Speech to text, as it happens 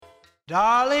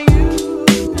Darling, you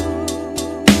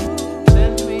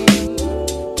send me,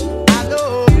 I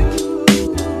know you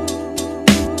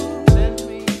send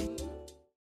me.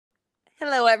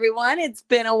 Hello, everyone. It's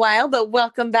been a while, but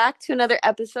welcome back to another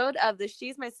episode of the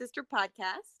She's My Sister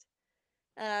podcast.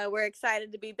 We're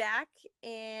excited to be back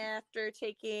after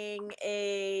taking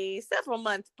a several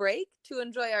month break to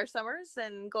enjoy our summers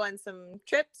and go on some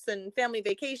trips and family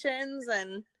vacations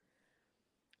and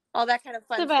all that kind of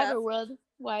fun Survive stuff. a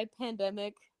worldwide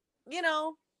pandemic. You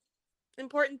know,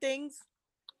 important things.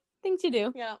 Thing to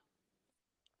do. Yeah.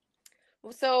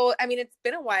 So, I mean, it's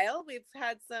been a while.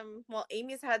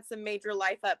 Amy's had some major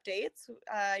life updates.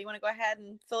 You want to go ahead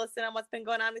and fill us in on what's been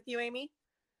going on with you, Amy?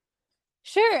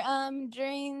 Sure.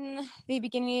 During the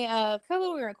beginning of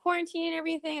COVID, we were in quarantine and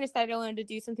everything. I decided I wanted to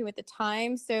do something with the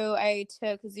time, so I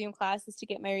took Zoom classes to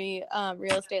get my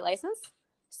real estate license.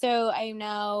 So I am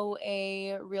now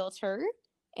a realtor,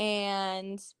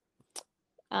 and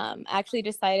actually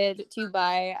decided to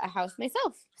buy a house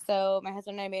myself. So my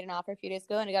husband and I made an offer a few days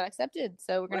ago, and it got accepted.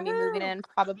 So we're going to be moving in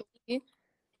probably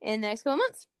in the next couple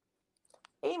months.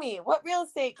 Amy, what real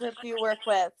estate group do you work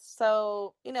with?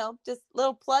 So, just a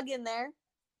little plug in there.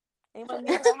 Anyone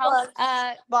get a house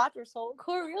bought or sold?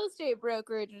 Core Real Estate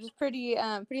Brokerage, which is pretty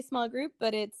small group,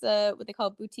 but it's what they call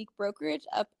boutique brokerage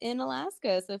up in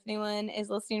Alaska. So if anyone is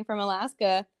listening from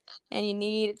Alaska and you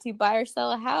need to buy or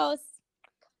sell a house,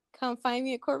 come find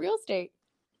me at Core Real Estate.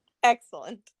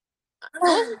 Excellent. I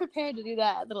wasn't prepared to do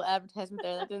that little advertisement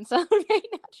there. That didn't sound very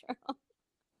natural.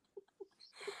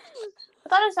 I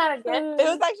thought it sounded good. It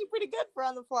was actually pretty good for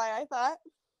on the fly, I thought.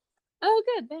 Oh,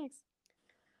 good. Thanks.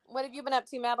 What have you been up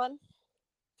to, Madeline?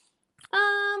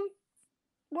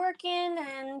 Working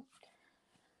and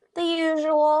the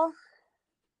usual.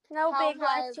 No How big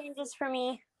life changes for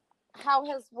me. How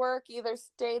has work either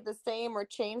stayed the same or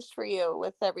changed for you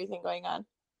with everything going on?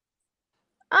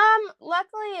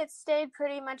 Luckily it stayed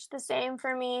pretty much the same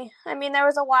for me. I mean, there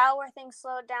was a while where things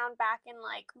slowed down back in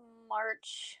like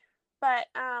March, but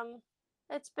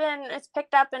it's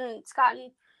picked up and it's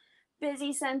gotten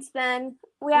busy since then.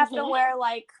 We have to wear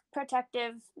like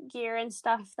protective gear and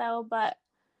stuff though, but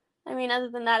I mean, other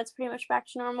than that, it's pretty much back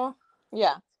to normal.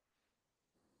 Yeah.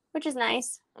 Which is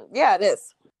nice. Yeah, it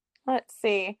is. Let's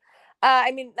see.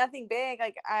 I mean, nothing big.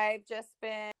 Like, I've just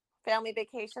been family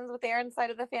vacations with Aaron's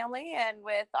side of the family and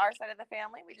with our side of the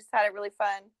family. We just had a really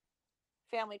fun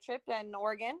family trip in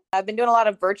Oregon. I've been doing a lot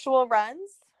of virtual runs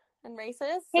and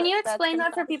races. Can you explain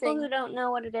that for people who don't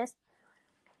know what it is?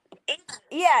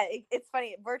 Yeah, it's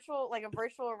funny. A virtual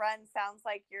run sounds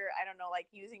like you're, I don't know, like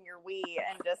using your Wii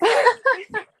and just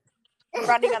like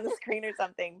running on the screen or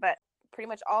something. But pretty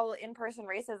much all in-person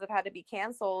races have had to be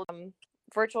canceled.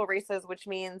 Virtual races, which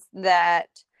means that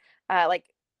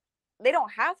they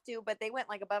don't have to, but they went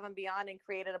like above and beyond and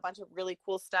created a bunch of really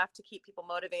cool stuff to keep people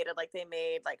motivated. Like they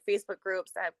made like Facebook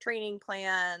groups that have training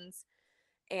plans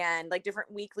and like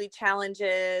different weekly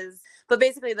challenges. But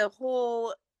basically the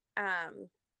whole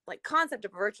like concept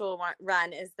of a virtual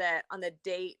run is that on the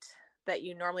date that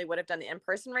you normally would have done the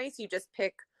in-person race, you just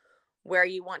pick where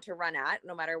you want to run at,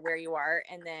 no matter where you are,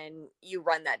 and then you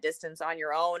run that distance on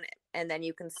your own, and then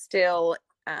you can still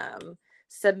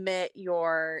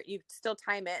you still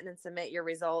time it and then submit your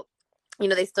result.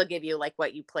 They still give you like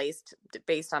what you placed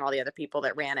based on all the other people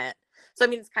that ran it. So I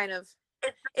mean,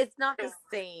 it's not the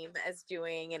same as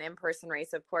doing an in-person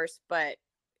race, of course, but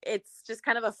it's just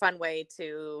kind of a fun way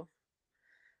to,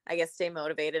 I guess, stay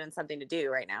motivated and something to do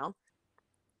right now.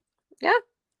 Yeah.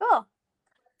 Cool.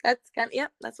 That's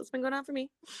what's been going on for me.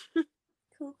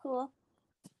 Cool.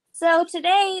 So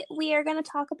today we are going to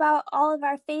talk about all of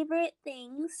our favorite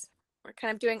things. We're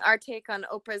kind of doing our take on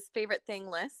Oprah's favorite thing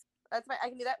list. I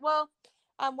can do that. Well,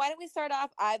 why don't we start off?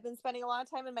 I've been spending a lot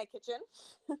of time in my kitchen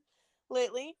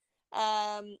lately,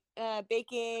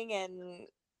 baking and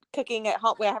cooking at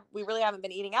home. We really haven't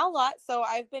been eating out a lot, so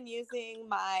I've been using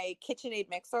my KitchenAid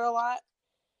mixer a lot.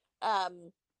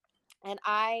 And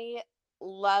I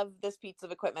love this piece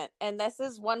of equipment. And this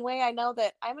is one way I know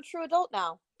that I'm a true adult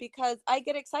now, because I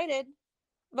get excited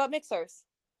about mixers.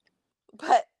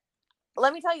 But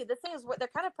let me tell you, this thing they're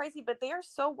kind of pricey, but they are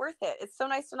so worth it. It's so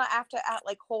nice to not have to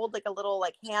hold like a little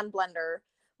like hand blender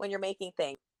when you're making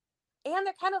things. And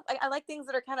they're kind of, I like things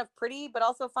that are kind of pretty, but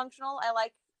also functional.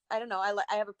 I don't know.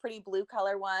 I have a pretty blue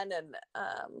color one. And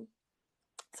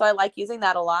so I like using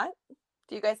that a lot.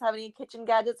 Do you guys have any kitchen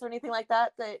gadgets or anything like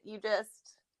that you just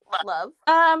love?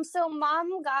 So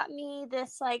Mom got me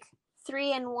this like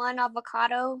 3-in-1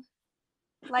 avocado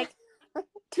like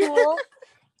tool.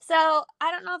 So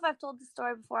I don't know if I've told the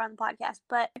story before on the podcast,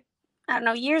 but I don't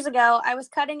know, years ago I was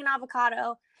cutting an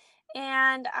avocado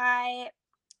and I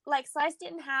like sliced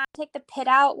it in half, take the pit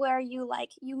out where you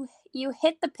like you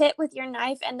hit the pit with your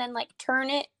knife and then like turn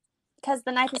it because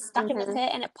the knife is stuck in the Mhm. pit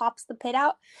and it pops the pit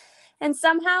out. And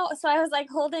somehow, so I was like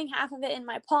holding half of it in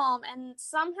my palm, and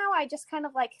somehow I just kind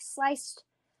of like sliced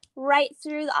right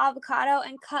through the avocado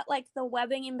and cut like the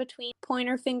webbing in between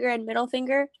pointer finger and middle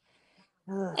finger,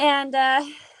 and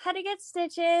had to get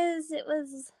stitches. It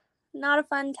was not a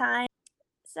fun time.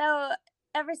 So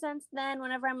ever since then,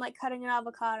 whenever I'm like cutting an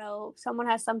avocado, someone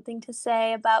has something to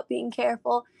say about being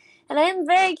careful, and I am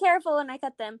very careful when I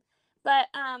cut them. But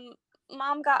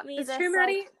mom got me It's this true, like,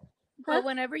 Maddie. But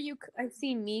whenever I've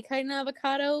seen me cut an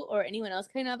avocado or anyone else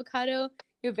cut an avocado,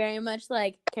 you're very much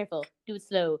like, careful, do it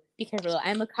slow, be careful.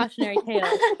 I'm a cautionary tale.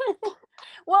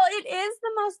 well, it is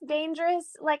the most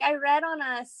dangerous. Like I read on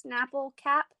a Snapple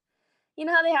cap. You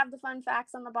know how they have the fun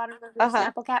facts on the bottom of the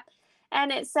Snapple cap?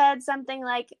 And it said something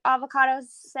like avocados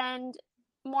send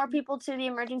more people to the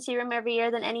emergency room every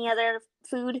year than any other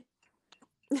food.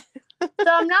 So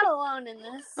I'm not alone in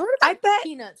this. I bet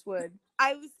peanuts would.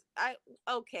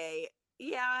 Okay.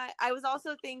 Yeah, I was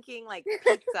also thinking like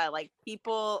pizza, like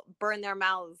people burn their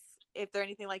mouths. If they're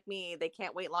anything like me, they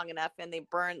can't wait long enough and they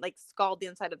burn, like scald the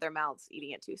inside of their mouths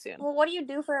eating it too soon. Well, what do you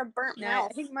do for a burnt No,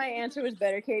 mouth? I think my answer was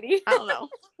better, Katie. I don't know.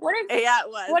 Yeah, it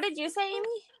was. What did you say, Amy?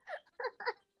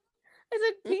 I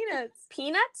said peanuts.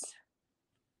 Peanuts?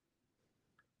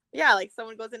 Yeah, like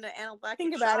someone goes into anaphylactic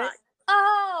Think about it. shock.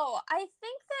 Oh, I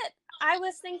think that I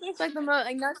was thinking. It's like the most,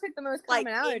 like that's like the most Like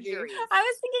common allergy. injuries. I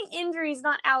was thinking injuries,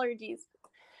 not allergies.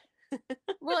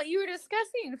 Well, you were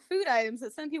discussing food items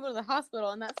that send people to the hospital,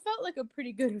 and that felt like a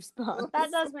pretty good response.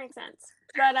 That does make sense.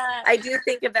 But I do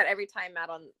think of that every time,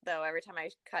 Madeline, though, every time I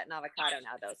cut an avocado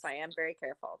now, though, so I am very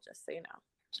careful, just so you know.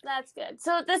 that's good.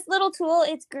 So this little tool,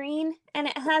 it's green, and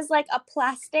it has like a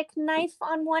plastic knife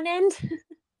on one end.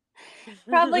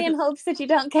 Probably in hopes that you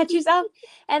don't cut yourself.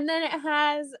 And then it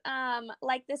has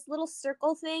like this little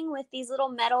circle thing with these little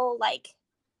metal, like,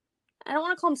 I don't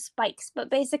want to call them spikes, but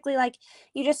basically like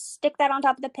you just stick that on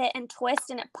top of the pit and twist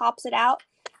and it pops it out.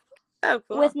 Oh,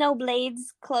 cool. With no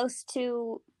blades close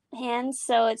to hands,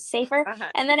 so it's safer.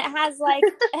 And then it has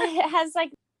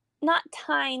like not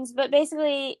tines, but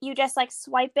basically you just like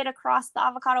swipe it across the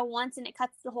avocado once and it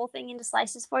cuts the whole thing into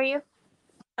slices for you.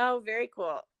 Oh, very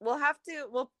cool. We'll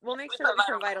make sure that we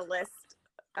provide a list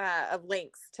of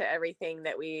links to everything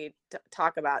that we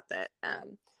talk about. That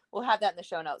we'll have that in the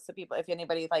show notes, so people, if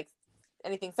anybody likes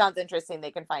anything sounds interesting,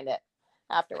 they can find it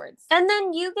afterwards. And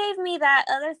then you gave me that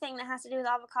other thing that has to do with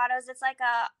avocados. It's like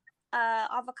a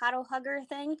avocado hugger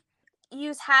thing.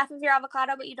 Use half of your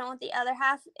avocado, but you don't want the other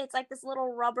half. It's like this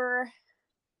little rubber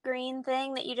green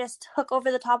thing that you just hook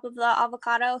over the top of the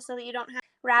avocado so that you don't have to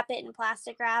wrap it in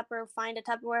plastic wrap or find a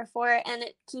Tupperware for it, and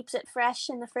it keeps it fresh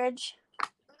in the fridge.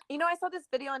 You know, I saw this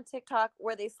video on TikTok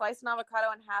where they slice an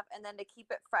avocado in half, and then to keep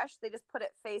it fresh, they just put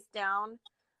it face down,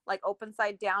 like open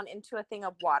side down, into a thing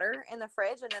of water in the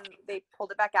fridge, and then they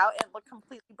pulled it back out and it looked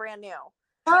completely brand new.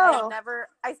 Oh,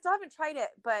 I still haven't tried it,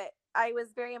 but I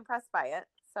was very impressed by it.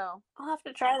 So I'll have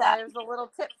to try that. There's a little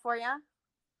tip for you.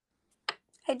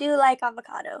 I do like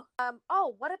avocado.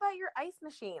 Oh, what about your ice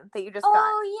machine that you just got?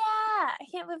 Oh yeah, I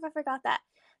can't believe I forgot that.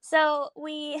 So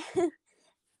we,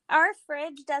 our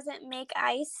fridge doesn't make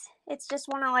ice. It's just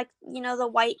one of, like, you know, the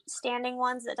white standing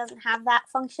ones that doesn't have that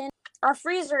function. Our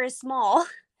freezer is small,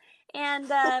 and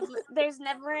there's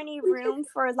never any room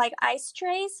for like ice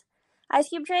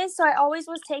cube trays. So I always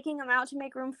was taking them out to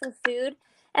make room for food.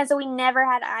 And so we never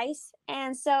had ice.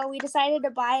 And so we decided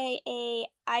to buy a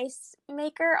ice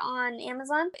maker on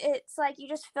Amazon. It's like you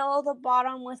just fill the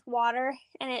bottom with water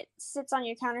and it sits on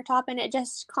your countertop and it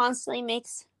just constantly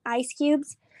makes ice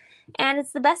cubes. And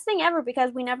it's the best thing ever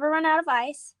because we never run out of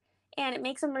ice and it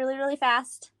makes them really, really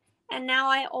fast. And now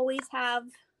I always have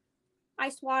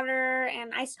iced water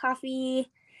and iced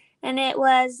coffee. And it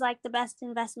was like the best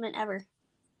investment ever.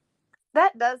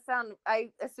 That does sound.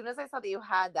 As soon as I saw that you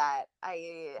had that,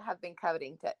 I have been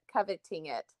coveting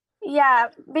it. Yeah,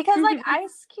 because like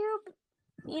ice cube,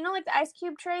 you know, like the ice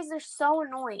cube trays, they're so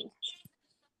annoying.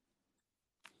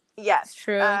 Yes,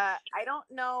 True. I don't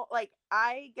know. Like,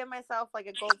 I give myself like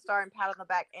a gold star and pat on the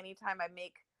back anytime I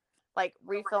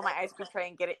refill my ice cube tray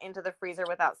and get it into the freezer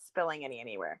without spilling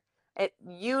anywhere. It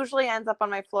usually ends up on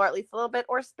my floor at least a little bit,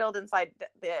 or spilled inside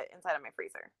of my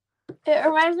freezer. It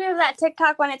reminds me of that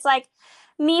TikTok when it's like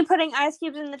me putting ice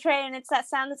cubes in the tray and it's that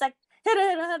sound that's like, and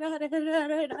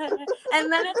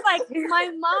then it's like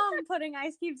my mom putting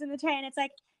ice cubes in the tray and it's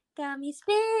like, got me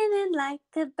spinning like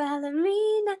a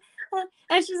ballerina,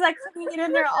 and she's like putting it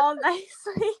in there all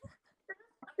nicely.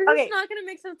 It's not gonna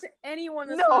make sense to anyone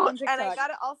that's not on TikTok. And I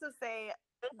gotta also say,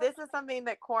 this is something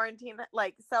that quarantine,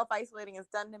 like self-isolating, has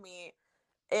done to me.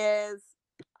 Is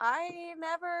I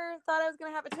never thought I was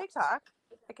gonna have a TikTok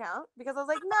account because I was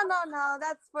like, no,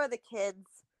 that's for the kids.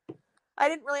 I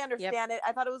didn't really understand it.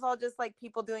 I thought it was all just like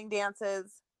people doing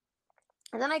dances.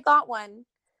 And then I got one,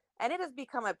 and it has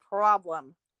become a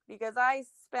problem because I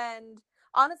spend,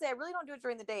 honestly, I really don't do it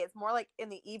during the day. It's more like in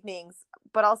the evenings,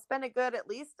 but I'll spend a good, at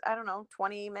least, I don't know,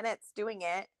 20 minutes doing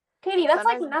it. Katie, that's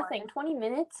like Sometimes more. nothing. 20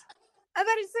 minutes. I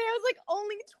about to say, I was like,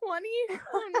 only 20?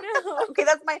 Oh, no. Okay,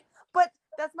 that's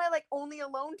my like only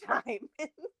alone time.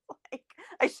 Like,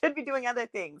 I should be doing other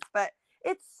things, but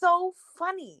it's so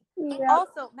funny. Yeah.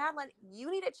 Also, Madeline, you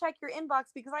need to check your inbox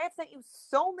because I have sent you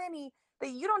so many that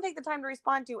you don't take the time to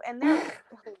respond to, and they're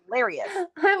hilarious.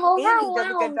 I'm Amy does a good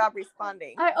overwhelmed. job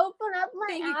responding. I open up my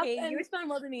Thank you, app Katie. and You respond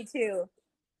well to me, too.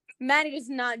 Maddie does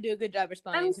not do a good job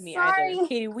responding I'm to me sorry. either.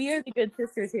 Katie, we are the good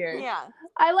sisters here. Yeah.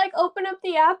 I like open up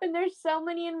the app and there's so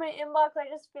many in my inbox. I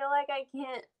just feel like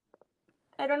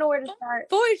I don't know where to start.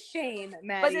 For shame, But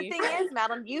Maddie. the thing is,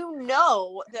 Madeline, you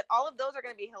know that all of those are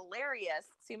going to be hilarious.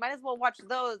 So you might as well watch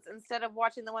those instead of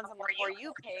watching the ones on the For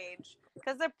You page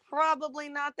because they're probably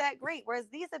not that great. Whereas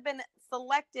these have been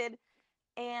selected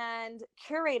and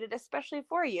curated especially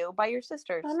for you by your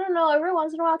sisters. I don't know. Every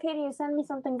once in a while, Katie, you send me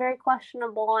something very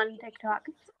questionable on TikTok.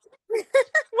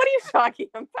 What are you talking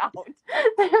about?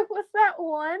 There was that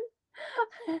one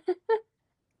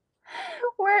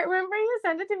where, remember you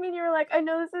sent it to me and you were like, I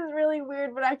know this is really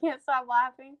weird, but I can't stop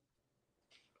laughing.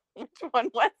 Which one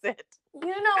was it? You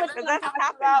know what Because I'm that's talking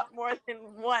happened about. more than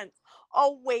once.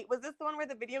 Oh, wait. Was this the one where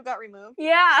the video got removed?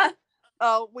 Yeah.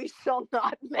 Oh, we shall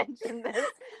not mention this.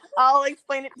 I'll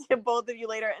explain it to both of you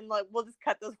later, and like we'll just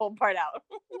cut this whole part out.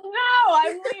 No,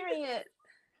 I'm leaving it.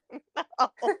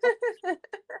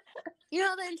 You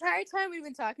know, the entire time we've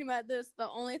been talking about this, the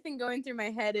only thing going through my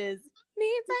head is me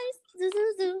advice. Zoo,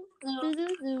 zoo, zoo, zoo,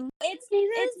 zoo, zoo. It's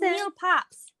meal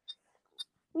pops.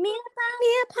 Meal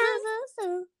pops.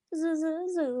 Zoo, zoo, zoo,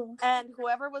 zoo. And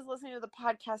whoever was listening to the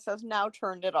podcast has now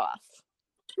turned it off.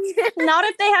 Not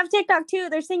if they have TikTok too.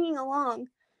 They're singing along.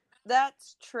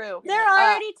 That's true. They're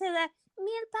already to the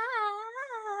meal pie.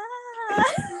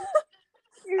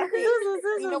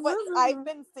 You know what? I've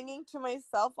been singing to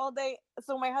myself all day.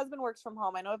 So my husband works from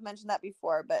home. I know I've mentioned that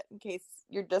before, but in case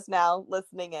you're just now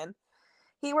listening in,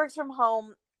 he works from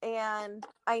home, and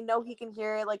I know he can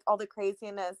hear like all the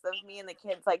craziness of me and the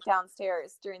kids like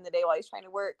downstairs during the day while he's trying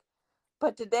to work.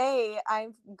 But today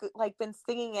I've like been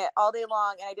singing it all day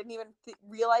long, and I didn't even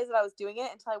realize that I was doing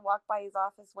it until I walked by his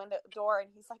office window door, and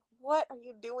he's like, "What are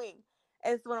you doing?"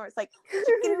 And it's the one where it's like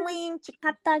chicken wing,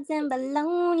 Hot dogs and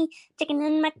bologna, chicken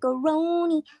and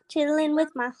macaroni, chilling with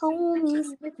my homies.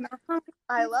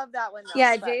 I love that one. Though,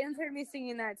 Yeah, but... Jaden's heard me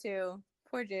singing that too.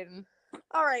 Poor Jaden.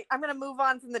 All right, I'm gonna move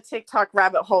on from the TikTok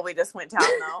rabbit hole we just went down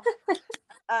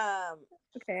though.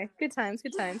 Okay, good times,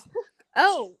 good times.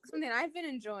 Oh, something I've been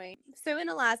enjoying. So in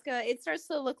Alaska, it starts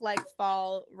to look like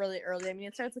fall really early. I mean,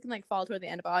 it starts looking like fall toward the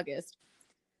end of August.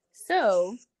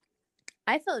 So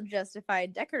I felt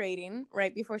justified decorating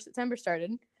right before September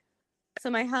started. So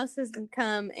my house has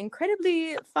become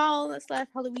incredibly fall /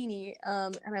 Halloweeny,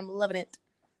 and I'm loving it.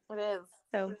 It is.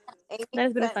 So Amy that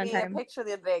has been a sent fun me time. a picture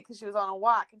the other day because she was on a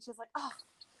walk, and she's like, "Oh,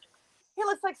 it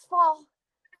looks like fall.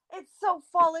 It's so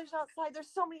fallish outside.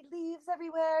 There's so many leaves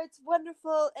everywhere. It's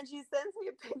wonderful." And she sends me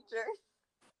a picture,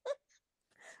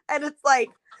 and it's like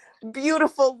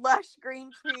beautiful, lush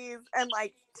green trees and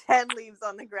like 10 leaves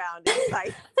on the ground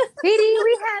inside. Katie,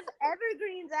 we have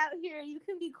evergreens out here. You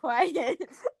can be quiet.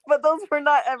 But those were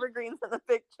not evergreens in the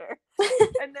picture.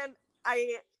 And then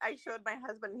I showed my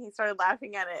husband, and he started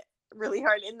laughing at it really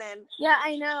hard. And then Yeah,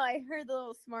 I know. I heard the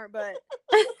little smart butt.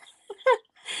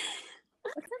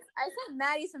 I sent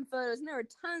Maddie some photos, and there were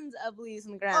tons of leaves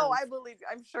on the ground. oh, I believe you.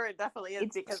 I'm sure it definitely is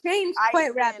it's because changed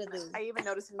quite rapidly. I even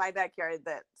noticed in my backyard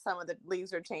that some of the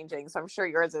leaves are changing. So I'm sure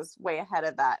yours is way ahead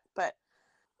of that. But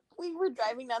we were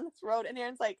driving down this road, and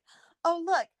Aaron's like, "Oh,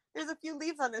 look, there's a few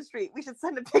leaves on the street. We should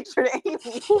send a picture to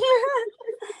Amy."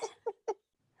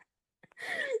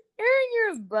 Aaron,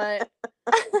 you're a butt.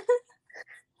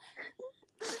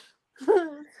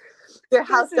 Your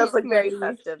house This is does look very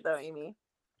smarty. festive, though, Amy.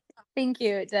 Thank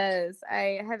you. It does.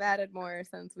 I have added more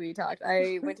since we talked.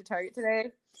 I went to Target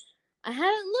today. I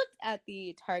hadn't looked at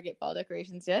the Target fall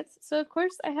decorations yet, so of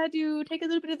course I had to take a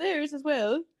little bit of theirs as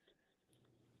well.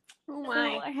 Oh So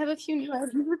my. I have a few new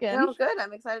items again. Oh, good.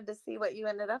 I'm excited to see what you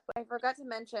ended up with. I forgot to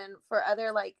mention for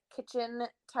other like kitchen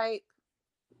type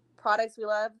products we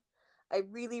love, I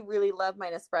really, really love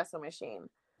my Nespresso machine.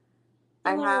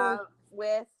 I have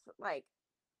with like,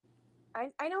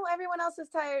 I know everyone else is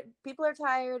tired. People are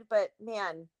tired, but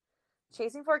man,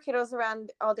 chasing 4 kiddos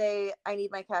around all day. I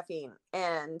need my caffeine,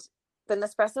 and the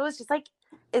Nespresso is just like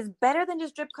is better than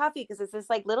just drip coffee because it's this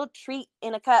like little treat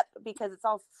in a cup because it's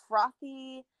all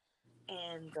frothy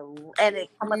and it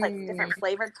comes with like different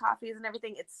flavored coffees and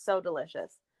everything. It's so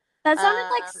delicious. That sounded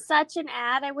like Um, such an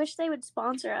ad. I wish they would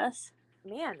sponsor us.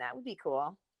 Man, that would be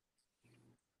cool.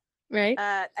 Right?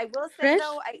 I will say Fresh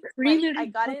though, I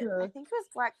creamed got it. I cocoa. think it was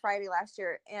Black Friday last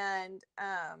year, and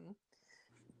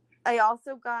I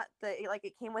also got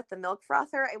it came with the milk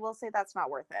frother. I will say that's not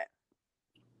worth it.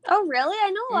 Oh, really?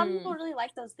 I know a lot of people really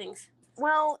like those things.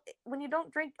 Well, when you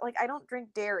don't drink, like I don't drink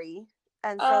dairy,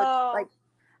 and so Oh. it's like,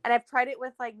 and I've tried it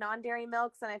with like non-dairy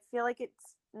milks, and I feel like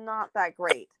it's not that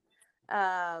great.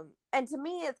 And to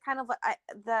me, it's kind of like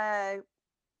the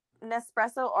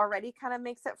Nespresso already kind of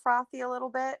makes it frothy a little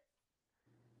bit,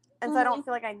 and so I don't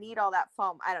feel like I need all that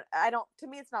foam. I don't. To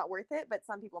me, it's not worth it, but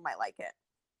some people might like it.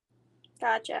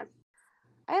 Gotcha.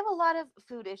 I have a lot of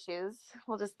food issues.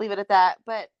 We'll just leave it at that.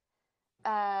 But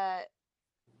I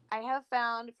have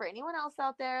found for anyone else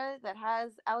out there that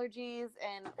has allergies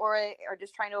or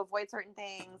just trying to avoid certain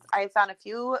things, I have found a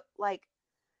few like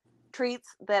treats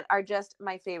that are just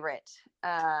my favorite.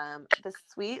 The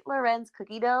Sweet Lorenz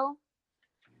cookie dough.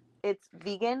 It's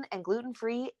vegan and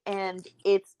gluten-free, and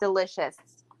it's delicious.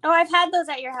 Oh, I've had those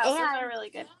at your house. Those And are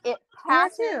really good. It Yeah,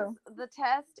 passes too. the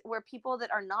test where people that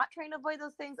are not trying to avoid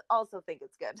those things also think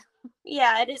it's good.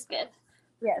 Yeah, it is good.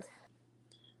 Yes.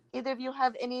 Either of you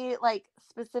have any like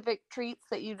specific treats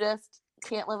that you just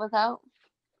can't live without?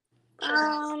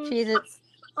 Cheez-Its.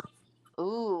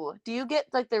 Ooh, do you get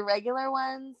like the regular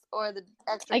ones or the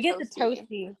extra? I get the toasty?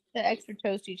 toasty. The extra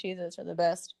toasty Cheez-Its are the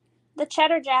best. The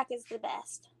cheddar jack is the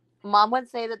best. Mom would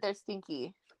say that they're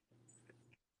stinky.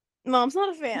 Mom's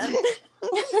not a fan.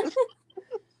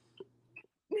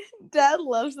 Dad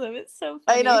loves them. It's so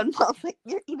funny. I know, and Mom's like,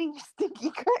 "You're eating your stinky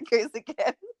crackers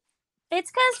again." It's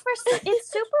because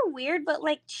it's super weird, but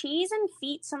like cheese and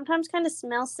feet sometimes kind of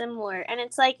smell similar, and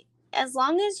it's like as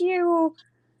long as you,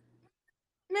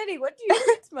 Maddie, what do your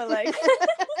feet smell like?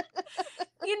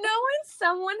 you know, when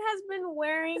someone has been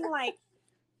wearing like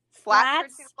Flat for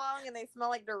Flats? too long and they smell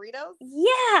like Doritos.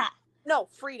 yeah, No,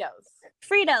 Fritos.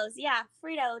 Fritos, yeah,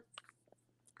 Frito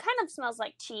kind of smells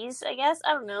like cheese, I guess.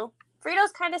 I don't know.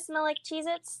 Fritos kind of smell like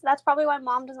Cheez-Its. That's probably why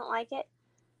Mom doesn't like it.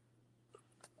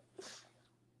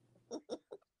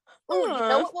 Oh, you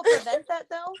know what will prevent that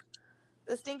though?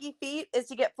 The stinky feet is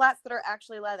to get flats that are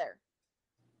actually leather.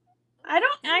 I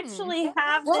don't actually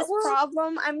have What this will-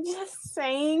 problem. I'm just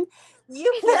saying.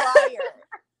 You liar.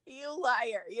 You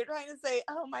liar. You're trying to say,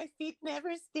 "Oh, my feet never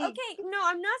stink." Okay, no,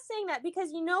 I'm not saying that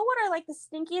because you know what are like the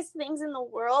stinkiest things in the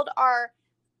world are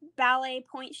ballet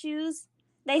point shoes.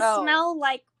 They Oh. smell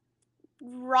like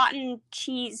rotten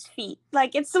cheese feet.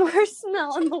 Like it's the worst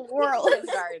smell in the world. Shin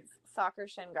guards. Soccer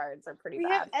shin guards are pretty We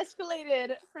bad. have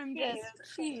escalated from just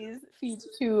cheese feet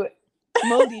to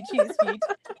moldy cheese feet.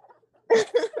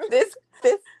 This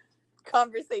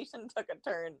conversation took a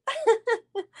turn.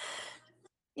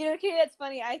 You know, Katie, that's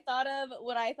funny. I thought of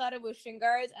what I thought of was shin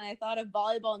guards, and I thought of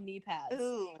volleyball knee pads.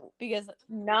 Ooh. Because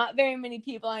not very many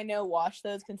people I know wash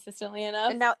those consistently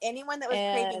enough. And now anyone that was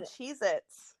craving And-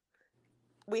 Cheez-Its,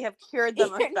 we have cured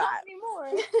them of Not that.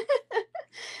 anymore.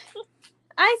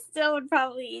 I still would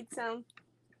probably eat some.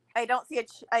 I don't see a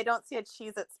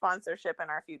Cheez-It sponsorship in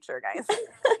our future, guys.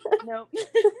 Nope. Hey,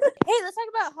 let's talk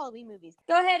about Halloween movies.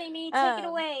 Go ahead, Amy. Take it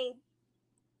Um, away.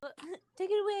 Take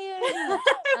it away. I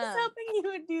was um, hoping you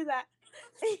would do that.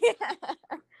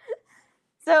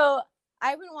 So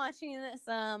I've been watching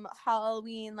some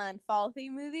Halloween and fall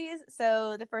theme movies.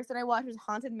 So the first one I watched was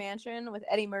Haunted Mansion with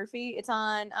Eddie Murphy. It's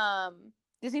on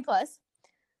Disney Plus.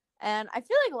 And I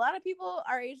feel like a lot of people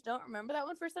our age don't remember that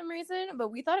one for some reason, but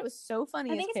we thought it was so funny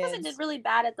I as think it's kids. because it did really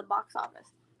bad at the box office.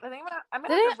 I think I'm Did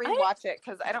gonna have to it? rewatch it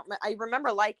because I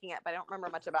remember liking it, but I don't remember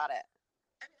much about it.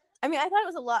 I mean, I thought it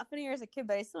was a lot funnier as a kid,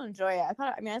 but I still enjoy it. I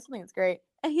still think it's great.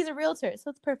 And he's a realtor, so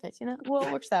it's perfect, you know? Well,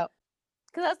 it works out.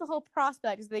 Because that's the whole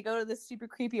prospect, is they go to this super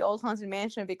creepy old haunted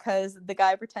mansion because the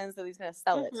guy pretends that he's going to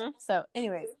sell it. Mhm. So,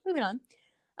 anyways, moving on.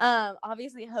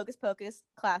 Obviously, Hocus Pocus,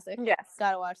 classic. Yes.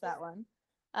 Gotta watch that one.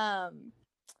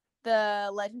 The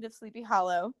Legend of Sleepy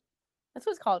Hollow. That's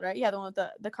what it's called, right? Yeah, the one with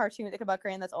the cartoon with Ichabod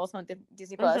Crane that's also on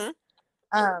Disney Plus.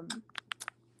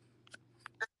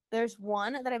 There's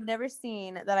one that I've never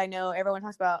seen that I know everyone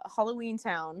talks about, Halloween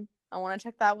Town. I want to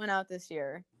check that one out this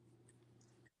year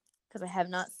because I have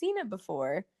not seen it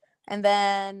before. And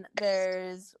then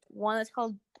there's one that's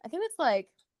called, I think it's like,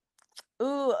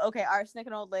 Arsenic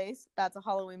and Old Lace. That's a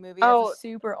Halloween movie. Oh, That's a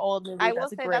super old movie. I will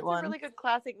That's a say great that's one. a really good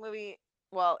classic movie.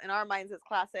 Well, in our minds, it's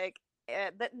classic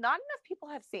that not enough people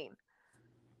have seen.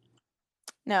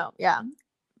 No, yeah.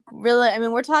 Really, I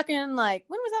mean, we're talking like,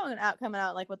 when was that one coming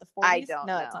out? Like, what, the 40s? I don't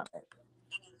No, that's know. not it.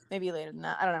 Maybe later than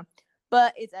that. I don't know.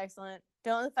 But it's excellent.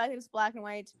 Don't let the fact that it's black and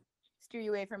white steer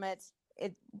you away from it.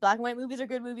 Black and white movies are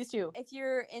good movies too. If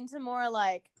you're into more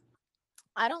like,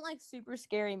 I don't like super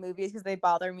scary movies because they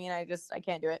bother me and I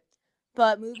can't do it.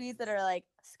 But movies that are like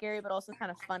scary but also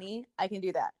kind of funny, I can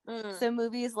do that. So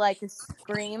movies like the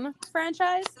Scream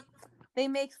franchise, they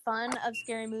make fun of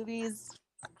scary movies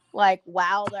like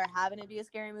while they're having to be a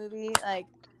scary movie. Like,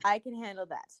 I can handle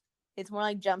that. It's more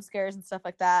like jump scares and stuff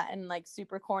like that and like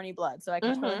super corny blood. So I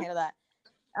can totally handle that.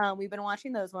 We've been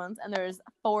watching those ones and there's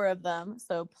 4 of them.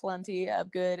 So plenty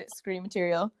of good Scream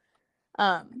material.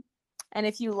 And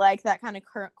if you like that kind of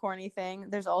corny thing,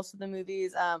 there's also the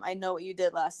movies I Know What You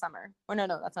Did Last Summer. Or no,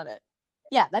 that's not it.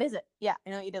 Yeah, that is it. Yeah, I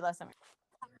Know What You Did Last Summer.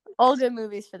 All good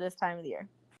movies for this time of the year.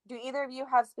 Do either of you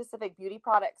have specific beauty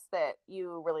products that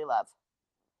you really love?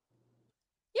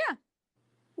 Yeah.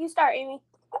 You start, Amy.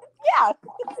 Yeah.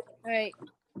 All right.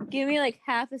 Give me like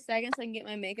half a second so I can get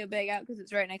my makeup bag out because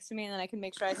it's right next to me and then I can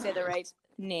make sure I say the right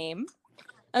name.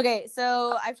 Okay,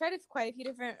 so I've tried quite a few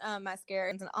different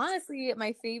mascaras, and honestly,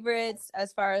 my favorites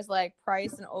as far as like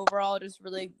price and overall just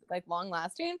really like long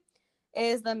lasting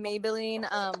is the Maybelline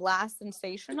Last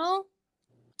Sensational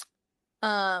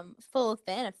Full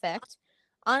Fan Effect.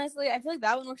 Honestly, I feel like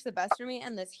that one works the best for me,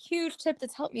 and this huge tip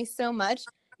that's helped me so much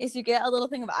is you get a little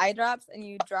thing of eye drops and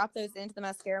you drop those into the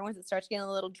mascara once it starts getting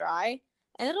a little dry,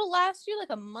 and it'll last you like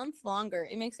a month longer.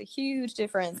 It makes a huge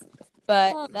difference.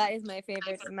 But that is my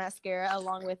favorite mascara,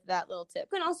 along with that little tip.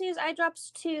 You can also use eye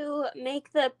drops to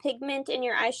make the pigment in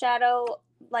your eyeshadow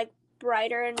like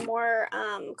brighter and more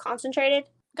concentrated.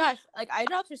 Gosh, like eye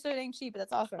drops are so dang cheap, but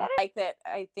that's awesome. I like that.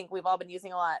 I think we've all been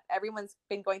using a lot. Everyone's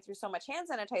been going through so much hand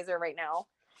sanitizer right now,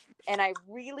 and I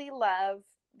really love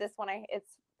this one.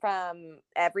 It's from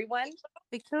Everyone.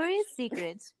 Victoria's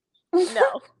Secret.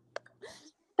 No,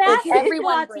 That's it's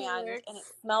Everyone Flotty brand, words. and it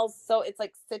smells so. It's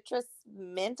like citrus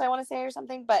mint, I want to say, or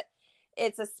something. But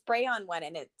it's a spray-on one,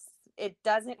 and it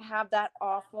doesn't have that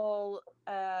awful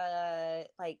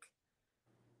like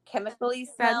chemically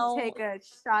smell. Take a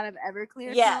shot of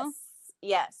Everclear.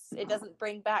 Yes, it doesn't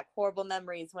bring back horrible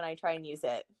memories when I try and use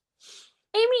it.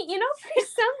 Amy, for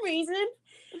some reason,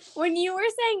 when you were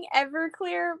saying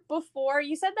Everclear before,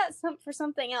 you said that for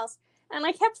something else. And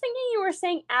I kept thinking you were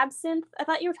saying absinthe. I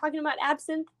thought you were talking about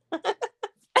absinthe. I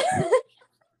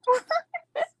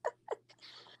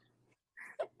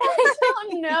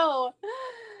don't know.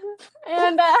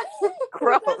 And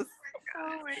Gross.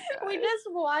 Oh my god. we just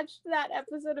watched that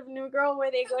episode of New Girl where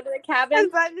they go to the cabin.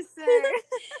 about to say.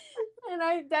 And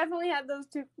I definitely had those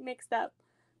two mixed up.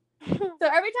 So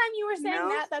every time you were saying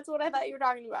No. that's what I thought you were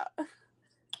talking about.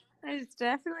 It's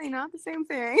definitely not the same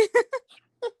thing.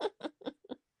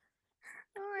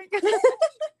 Oh my god.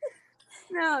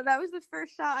 No, that was the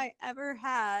first shot I ever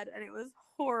had, and it was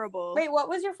horrible. Wait, what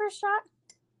was your first shot?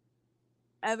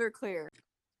 Everclear.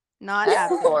 Not That's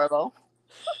absinthe. horrible.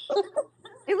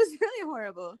 It was really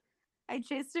horrible. I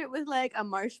chased it with like a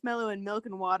marshmallow and milk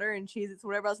and water and cheese. It's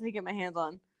whatever else I could get my hands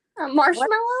on. A marshmallow?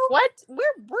 What?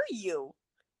 Where were you?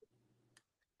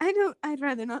 I'd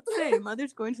rather not say.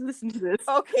 Mother's going to listen to this.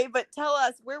 Okay, but tell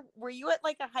us, where were you at?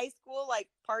 Like a high school like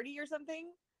party or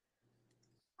something?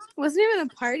 It wasn't even a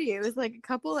party. It was like a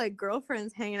couple like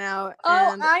girlfriends hanging out.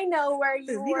 Oh, and I know where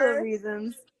for you legal were.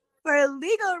 reasons. For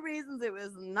legal reasons, it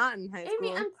was not in high Amy, school.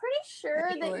 I'm pretty sure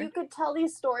that Sure. you could tell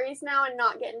these stories now and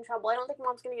not get in trouble. I don't think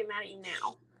Mom's gonna get mad at you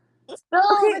now. Okay, Spill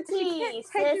the she tea, can't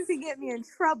sis. technically get me in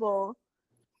trouble,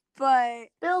 but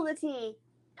Spill the tea.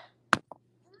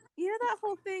 you know that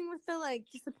whole thing with the like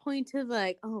disappointed,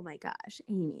 like, oh my gosh,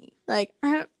 Amy, like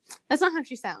that's not how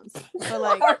she sounds. But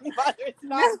like, Our mother's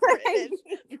not British,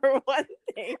 for one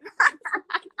thing.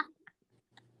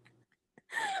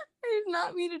 I did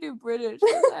not mean to do British.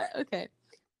 Okay.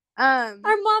 Our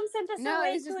mom sent us No,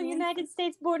 away it's to just a me. United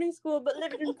States boarding school, but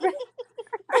lived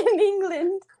in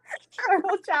England our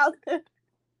whole childhood.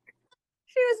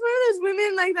 She was one of those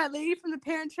women like that lady from The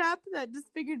Parent Trap that just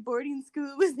figured boarding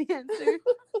school was the answer.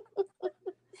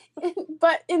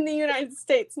 But in the United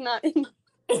States, not in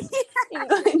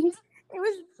England. It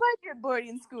was budget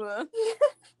boarding school.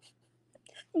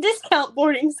 Discount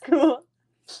boarding school.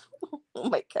 Oh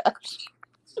my gosh.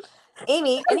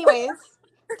 Amy, anyways,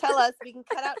 tell us.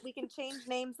 We can change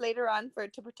names later on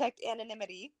to protect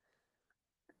anonymity.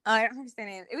 I don't have to say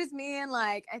names. It was me and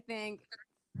like I think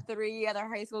 3 other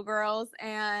high school girls,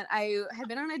 and I had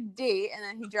been on a date, and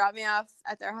then he dropped me off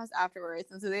at their house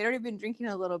afterwards, and so they'd already been drinking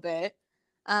a little bit,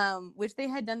 which they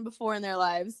had done before in their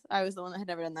lives. I was the one that had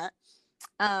never done that.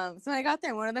 So when I got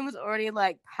there, one of them was already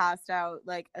like passed out,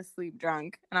 like asleep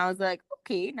drunk. And I was like,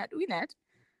 okay, not doing that.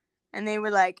 And they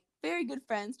were like very good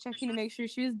friends, checking to make sure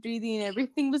she was breathing and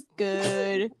everything was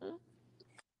good.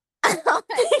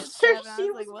 Make sure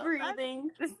she was That's breathing.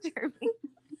 disturbing.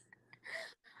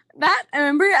 That I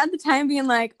remember at the time being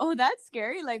like, oh, that's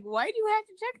scary. Like, why do you have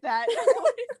to check that?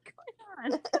 What is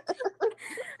going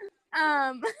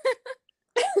on?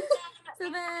 So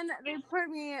then they poured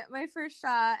me my first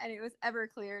shot, and it was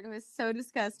Everclear, and it was so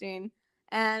disgusting.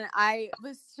 And I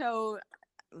was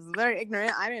very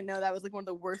ignorant. I didn't know that was like one of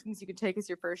the worst things you could take as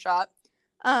your first shot.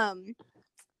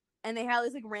 And they had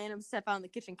this like random stuff on the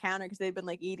kitchen counter because they'd been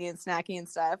like eating and snacking and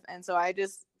stuff. And so I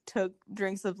just took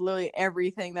drinks of literally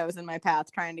everything that was in my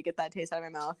path, trying to get that taste out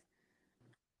of my mouth.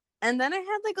 And then I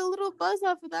had like a little buzz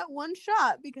off of that one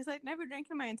shot because I'd never drank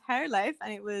in my entire life,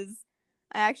 and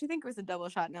I actually think it was a double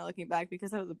shot now looking back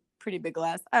because that was a pretty big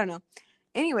glass. I don't know.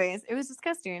 Anyways, it was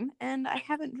disgusting, and I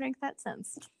haven't drank that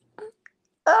since.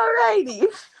 Alrighty.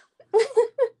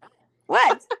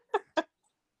 What?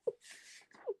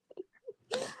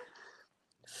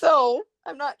 So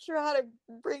I'm not sure how to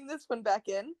bring this one back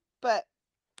in, but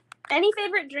Any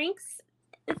favorite drinks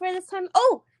for this time?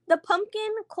 Oh, the pumpkin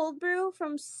cold brew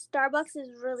from Starbucks is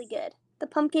really good. The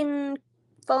pumpkin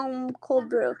foam cold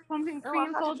brew. Pumpkin I'll cream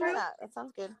have to cold try brew? that. That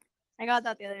sounds good. I got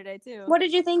that the other day too. What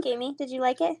did you think, Amy? Did you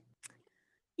like it?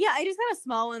 Yeah, I just got a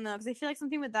small one though because I feel like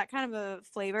something with that kind of a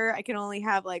flavor I can only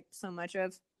have like so much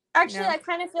of. Actually, No. I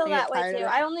kind of feel I get that way tired of too.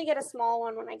 it. I only get a small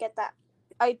one when I get that.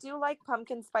 I do like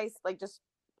pumpkin spice, like just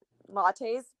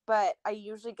lattes, but I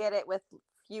usually get it with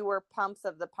fewer pumps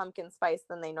of the pumpkin spice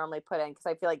than they normally put in because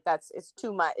I feel like it's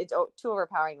too much. It's too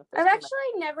overpowering. With I've actually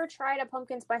never tried a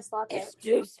pumpkin spice latte.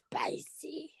 too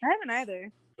spicy. I haven't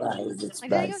either. Why is it I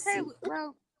feel like I've spicy? tried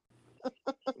well.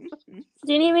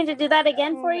 Do you need me to do that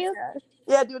again Oh for my you? gosh.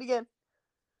 Yeah, do it again.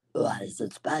 Why is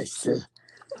it spicy?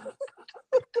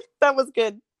 That was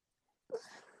good.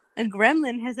 A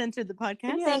gremlin has entered the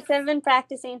podcast. Yeah. Thanks, I've been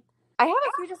practicing. I have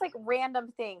a few just like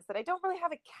random things that I don't really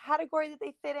have a category that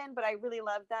they fit in, but I really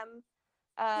love them.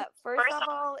 First of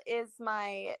all is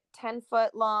my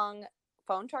 10-foot long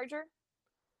phone charger.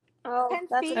 Oh, 10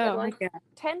 that's a feet. good Oh my one. god.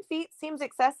 10 feet seems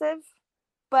excessive,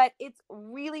 but it's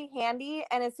really handy.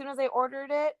 And as soon as I ordered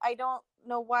it, I don't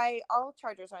know why all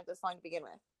chargers aren't this long to begin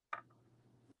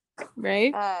with.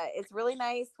 Right? It's really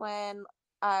nice when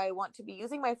I want to be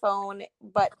using my phone,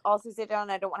 but also sit down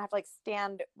and I don't want to have to like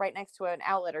stand right next to an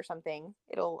outlet or something.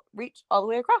 It'll reach all the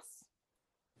way across.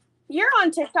 You're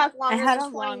on TikTok longer had than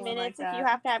a 20 long one minutes like if you that.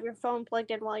 have to have your phone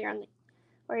plugged in while you're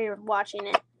or you're watching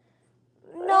it.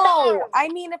 No, I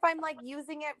mean if I'm like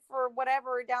using it for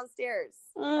whatever downstairs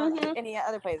or Mhm. any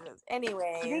other places. I think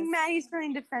Anyways, Maddie's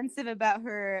feeling defensive about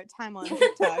her time on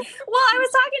TikTok. Well, I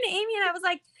was talking to Amy and I was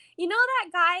like, you know that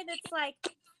guy that's like,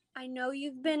 I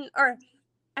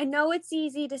know it's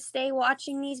easy to stay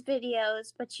watching these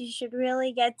videos, but you should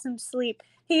really get some sleep.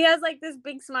 He has like this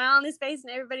big smile on his face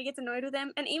and everybody gets annoyed with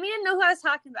him. And Amy didn't know who I was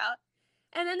talking about.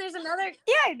 And then there's another,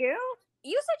 Yeah, I do.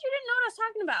 you said you didn't know what I was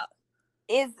talking about.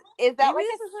 is that Maybe like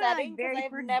this a is when I, like, setting? Because very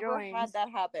I've first never joined. had that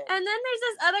happen. And then there's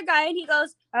this other guy and he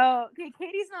goes, Oh, okay.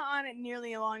 Katie's not on it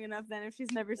nearly long enough then if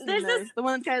she's never seen There's those. this- The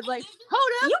one that's like,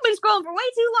 hold up. you've been scrolling for way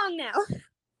too long now.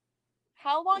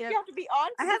 How long Yep. do you have to be on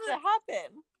I for this to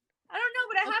happen? I don't know,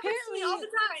 but it happens to me all the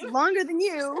time. Longer than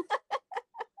you.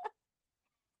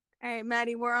 All right,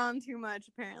 Maddie, we're on too much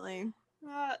apparently.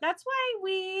 That's why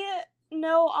we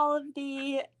know all of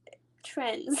the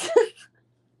trends.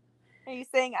 Are you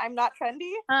saying I'm not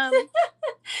trendy?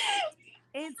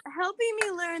 It's helping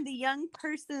me learn the young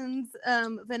person's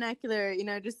vernacular,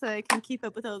 just so I can keep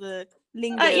up with all the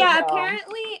lingo. Yeah, go.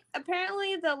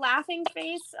 apparently the laughing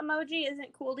face emoji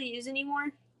isn't cool to use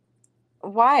anymore.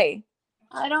 Why?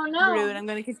 I don't know. Rude. I'm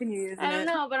gonna continue using I don't it.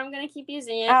 know, but I'm gonna keep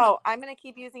using it. Oh, I'm gonna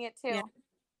keep using it too. Yeah.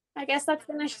 I guess that's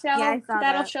gonna show. Yeah, I saw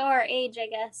that'll that. show our age, I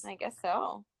guess. I guess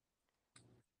so.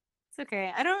 It's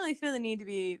okay. I don't really feel the need to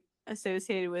be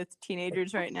associated with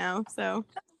teenagers right now, so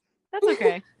that's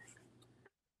okay.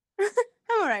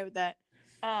 I'm alright with that.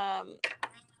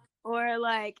 Or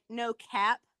like no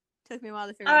cap. Took me a while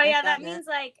to figure out Oh what yeah, that that meant. means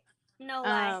like no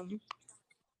lie.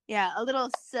 Yeah, a little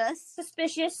sus,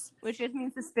 Suspicious. which just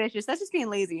means suspicious. That's just being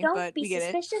lazy, Don't but be we get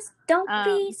it. suspicious. Don't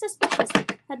be Um, suspicious.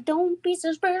 Don't be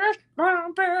suspicious.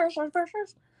 Don't be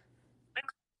suspicious.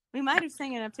 We might have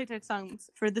sang enough TikTok songs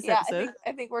for this Yeah, episode.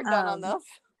 I think we're done on Um,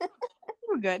 those.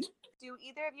 We're good. Do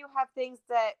either of you have things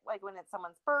that, like when it's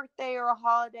someone's birthday or a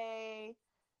holiday,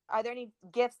 are there any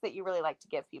gifts that you really like to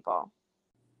give people?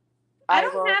 I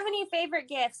don't have any favorite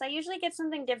gifts. I usually get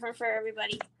something different for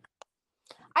everybody.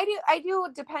 I do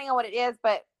depending on what it is,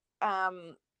 but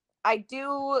I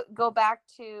do go back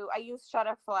to, I use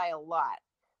Shutterfly a lot.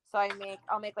 So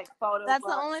I'll make like photos. That's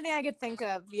the only thing I could think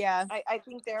of. Yeah. I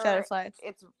think Shutterfly.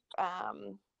 it's, I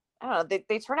don't know,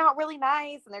 they turn out really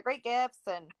nice and they're great gifts.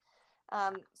 And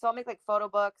so I'll make like photo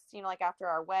books, like after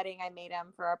our wedding, I made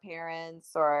them for our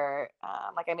parents, or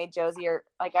like I made Josie, or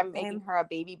like I'm making her a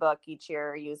baby book each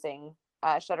year using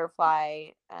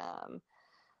Shutterfly.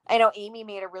 I know Amy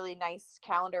made a really nice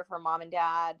calendar for mom and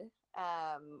dad.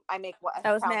 I make a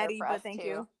That was calendar Maddie, for but us thank too.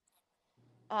 you.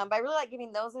 But I really like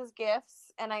giving those as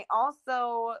gifts. And I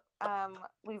also,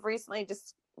 we've recently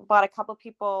just bought a couple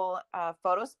people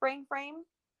photo spraying frame,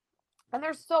 and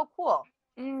they're so cool.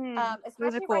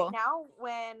 Especially cool. right now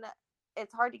when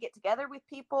it's hard to get together with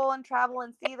people and travel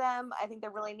and see them. I think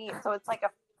they're really neat. So it's like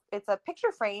it's a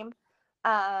picture frame,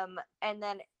 and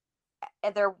then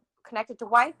they're connected to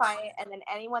Wi-Fi, and then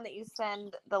anyone that you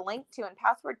send the link to and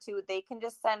password to, they can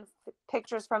just send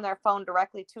pictures from their phone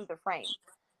directly to the frame.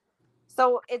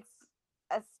 So it's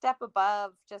a step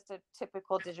above just a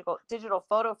typical digital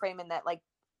photo frame, in that, like,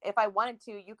 if I wanted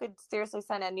to, you could seriously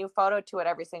send a new photo to it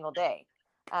every single day.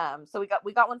 So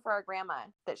we got one for our grandma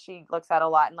that she looks at a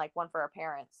lot, and like one for our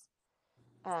parents.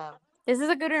 This is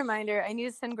a good reminder. I need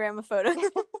to send grandma photos.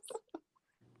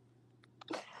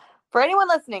 For anyone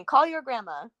listening, call your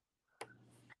grandma.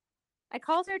 I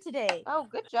called her today. Oh,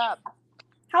 good job.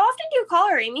 How often do you call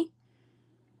her, Amy?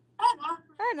 I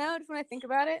don't know, just when I think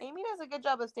about it. Amy does a good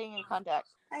job of staying in contact.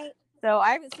 So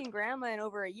I haven't seen grandma in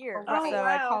over a year. Oh, so wow.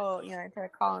 I call, I try to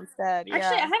call instead. Actually, Yeah.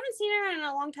 I haven't seen her in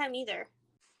a long time either.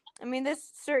 I mean, this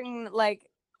certain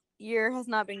year has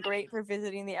not been great for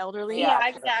visiting the elderly. Yeah. Yeah,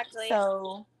 exactly.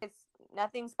 So It's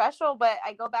nothing special, but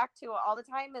I go back to all the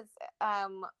time is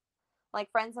like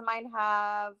friends of mine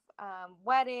have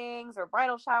weddings or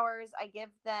bridal showers. I give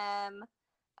them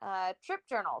trip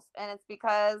journals, and it's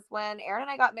because when Aaron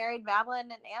and I got married,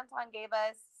 Madeline and Anton gave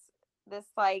us this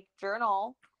like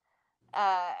journal,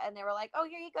 and they were like, "Oh,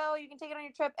 here you go, you can take it on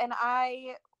your trip." And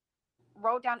I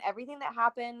wrote down everything that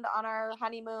happened on our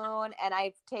honeymoon, and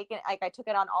I took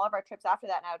it on all of our trips after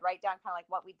that, and I would write down kind of like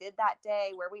what we did that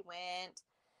day, where we went,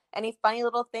 any funny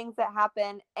little things that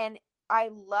happened. And I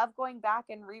love going back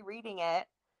and rereading it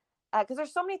because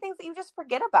there's so many things that you just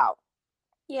forget about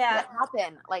Yeah. that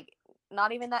happened. Like,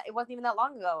 not even that, it wasn't even that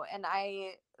long ago. And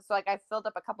I filled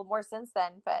up a couple more since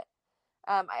then. But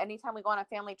anytime we go on a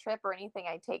family trip or anything,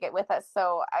 I take it with us.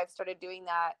 So I've started doing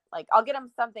that. Like, I'll get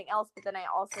them something else, but then I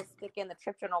also stick in the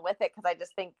trip journal with it, because I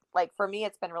just think, like, for me,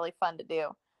 it's been really fun to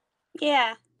do.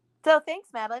 Yeah. So thanks,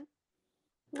 Madeline.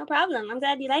 No problem. I'm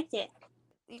glad you liked it.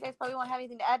 You guys probably won't have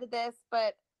anything to add to this,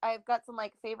 but I've got some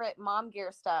like favorite mom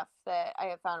gear stuff that I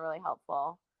have found really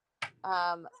helpful.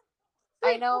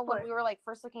 I know when we were like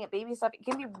first looking at baby stuff, it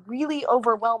can be really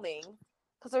overwhelming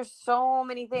because there's so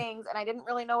many things, and I didn't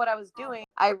really know what I was doing.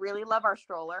 I really love our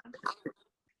stroller.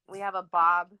 We have a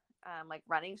Bob like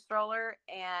running stroller,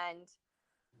 and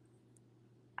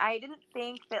I didn't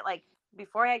think that, like,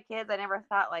 before I had kids, I never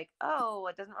thought like, oh,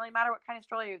 it doesn't really matter what kind of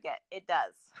stroller you get. It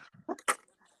does.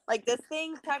 Like, this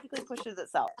thing practically pushes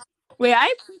itself. wait,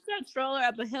 I pushed that stroller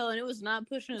up a hill and it was not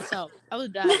pushing itself. I was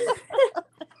dying.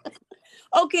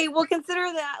 Okay, well,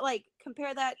 compare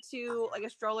that to like a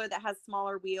stroller that has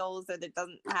smaller wheels or that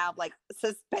doesn't have like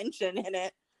suspension in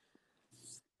it.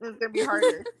 It's gonna be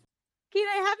harder. Kate,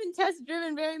 I haven't test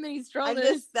driven very many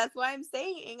strollers. That's why I'm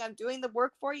saying I'm doing the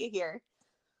work for you here.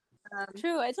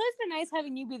 True. It's always been nice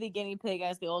having you be the guinea pig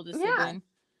as the oldest Yeah. sibling.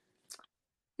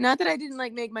 Not that I didn't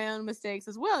make my own mistakes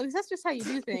as well, because that's just how you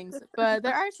do things. But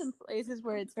there are some places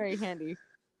where it's very handy.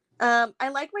 I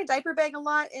like my diaper bag a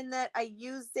lot in that I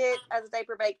use it as a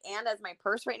diaper bag and as my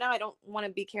purse right now. I don't want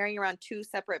to be carrying around two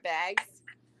separate bags.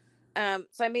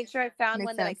 So I made sure I found Makes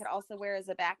one that I sense. could also wear as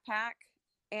a backpack.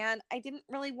 And I didn't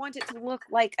really want it to look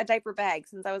like a diaper bag,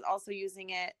 since I was also using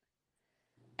it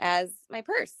as my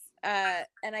purse. And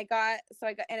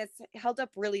it's held up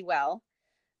really well.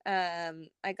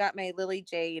 I got my Lily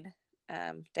Jade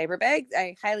diaper bags.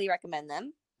 I highly recommend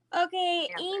them. Okay,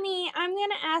 Yeah. Amy, I'm going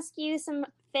to ask you some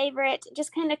favorite,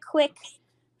 just kind of quick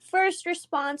first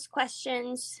response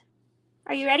questions.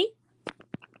 Are you ready?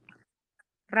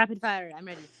 Rapid fire. I'm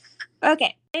ready.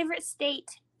 Okay. Favorite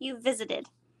state you visited?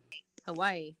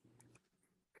 Hawaii.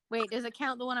 Wait, does it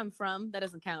count the one I'm from? That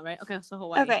doesn't count, right? Okay, so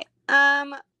Hawaii. Okay.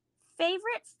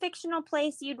 Favorite fictional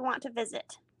place you'd want to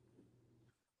visit?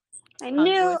 I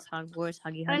knew Hogwarts,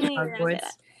 Huggy, I knew you were gonna say Hogwarts.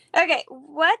 that. Okay,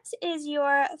 what is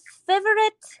your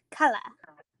favorite color?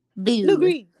 Blue.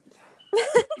 green.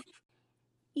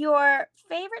 Your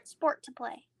favorite sport to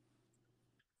play?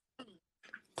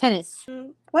 Tennis.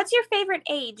 What's your favorite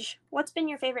age? What's been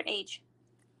your favorite age?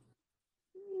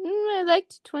 I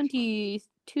liked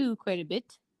 22 quite a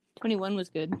bit. 21 was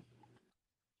good.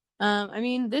 I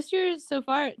mean, this year so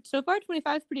far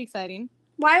 25 is pretty exciting.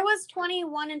 Why was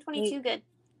 21 and 22 good?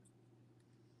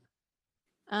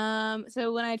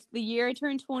 So the year I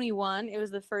turned 21, it was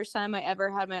the first time I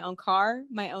ever had my own car,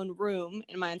 my own room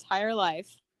in my entire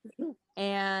life.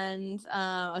 And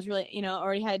I was really,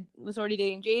 was already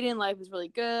dating Jaden. Life was really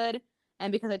good.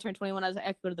 And because I turned 21, I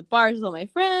could go to the bars with all my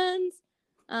friends.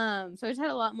 So I just had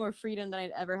a lot more freedom than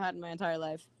I'd ever had in my entire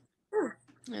life. It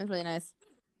was really nice.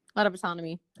 A lot of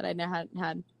autonomy that I never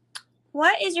had.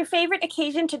 What is your favorite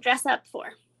occasion to dress up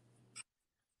for?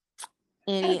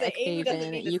 Any As Amy doesn't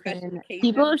occasion need a you special can. occasion.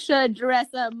 People should dress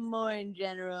up more in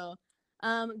general.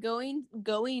 Going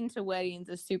to weddings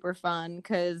is super fun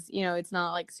because it's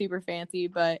not like super fancy,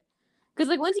 but because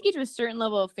like once you get to a certain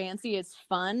level of fancy, it's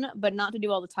fun, but not to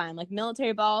do all the time. Like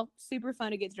military ball, super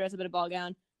fun to get to dress up in a ball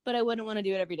gown, but I wouldn't want to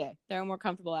do it every day. There are more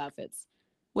comfortable outfits.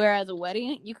 Whereas a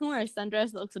wedding, you can wear a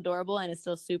sundress that looks adorable and it's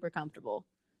still super comfortable.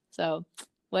 So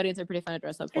weddings are pretty fun to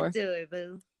dress up for.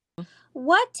 Adorable.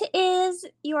 What is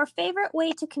your favorite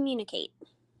way to communicate?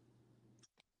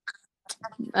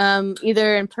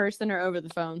 Either in person or over the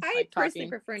phone. I like personally talking.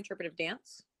 prefer interpretive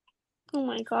dance. Oh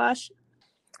my gosh.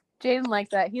 Jaden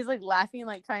likes that. He's like laughing,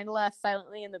 like trying to laugh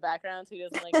silently in the background so he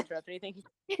doesn't like interrupt anything.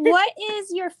 What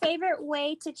is your favorite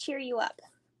way to cheer you up?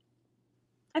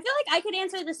 I feel like I could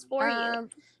answer this for you.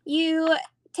 You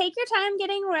take your time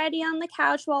getting ready on the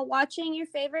couch while watching your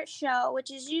favorite show,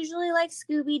 which is usually like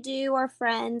Scooby-Doo or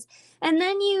Friends. And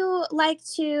then you like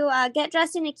to get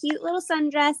dressed in a cute little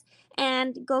sundress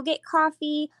and go get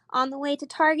coffee on the way to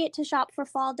Target to shop for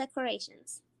fall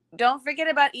decorations. Don't forget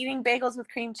about eating bagels with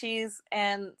cream cheese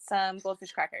and some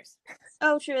goldfish crackers.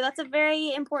 Oh, true. That's a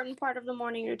very important part of the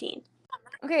morning routine.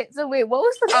 Okay, so wait, what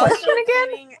was the question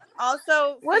again?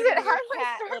 Also, Was feeding it how your do I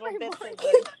cat start little my bits of morning?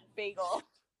 the bagel?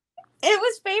 It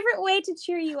was favorite way to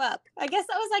cheer you up. I guess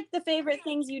that was like the favorite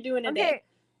things you do in a day. Okay.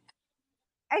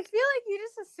 I feel like you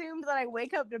just assumed that I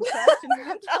wake up depressed and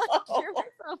have to like, cheer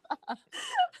myself up.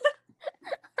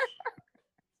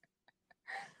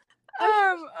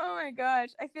 Oh my gosh.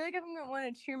 I feel like if I'm gonna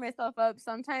want to cheer myself up,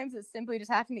 sometimes it's simply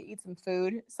just having to eat some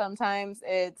food. Sometimes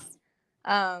it's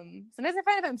sometimes I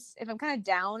find if I'm kind of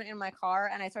down in my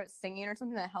car and I start singing or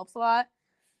something, that helps a lot.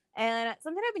 And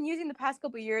something I've been using the past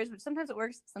couple of years, which sometimes it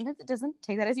works, sometimes it doesn't,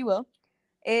 take that as you will,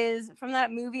 is from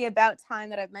that movie About Time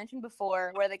that I've mentioned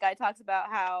before, where the guy talks about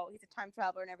how he's a time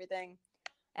traveler and everything.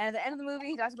 And at the end of the movie,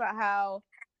 he talks about how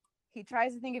he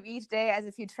tries to think of each day as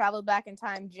if he traveled back in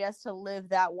time just to live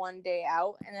that one day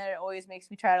out. And then it always makes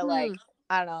me try to like,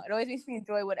 I don't know, it always makes me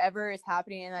enjoy whatever is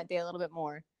happening in that day a little bit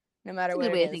more, no matter what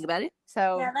it is. Think about it.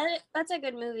 So Yeah, that's a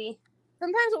good movie.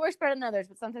 sometimes it works better than others,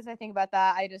 but sometimes I think about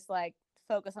that. I just like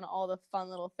focus on all the fun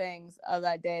little things of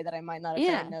that day that I might not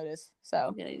have noticed.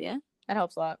 So Good idea. that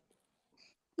helps a lot.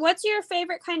 What's your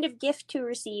favorite kind of gift to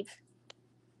receive?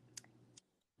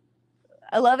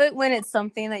 I love it when it's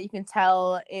something that you can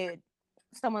tell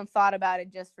someone thought about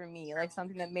it just for me, like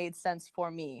something that made sense for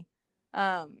me.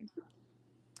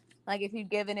 Like if you'd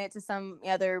given it to some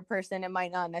other person, it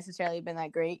might not necessarily have been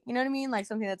that great. You know what I mean? Like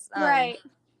something that's Right.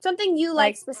 Something you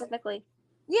like specifically.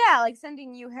 Yeah, like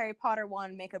sending you Harry Potter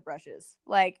wand makeup brushes.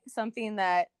 Like something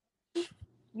that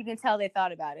you can tell they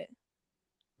thought about it.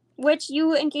 Which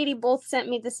you and Katie both sent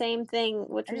me the same thing,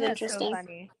 which I was think that's interesting. so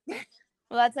funny.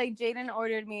 Well, that's like Jaden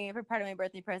ordered me for part of my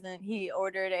birthday present. He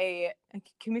ordered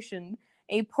commissioned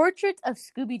a portrait of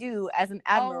Scooby-Doo as an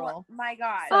admiral. Oh my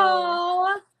god.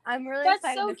 Oh, I'm really that's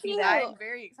excited so to see cute. that. I'm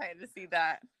very excited to see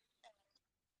that.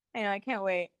 I know, I can't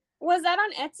wait. was that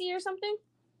on Etsy or something?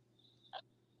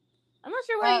 I'm not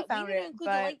sure where you We found need to it, include the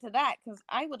but link to that because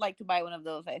I would like to buy one of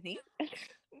those. I think.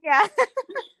 yeah.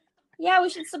 Yeah, we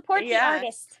should support the Yeah.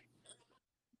 artist.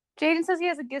 Jaden says he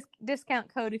has a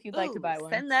discount code if you'd like to Ooh, buy one.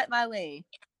 Send that my way.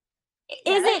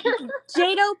 Is it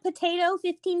Jado Potato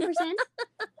 15%?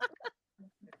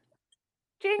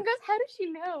 Jaden goes, how does she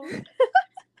know?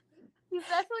 He's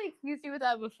definitely accused you with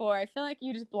that before. I feel like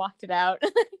you just blocked it out.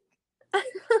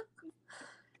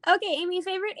 Okay, Amy,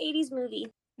 favorite 80s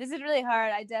movie? This is really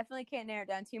hard. I definitely can't narrow it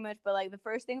down too much, but like the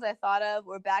first things I thought of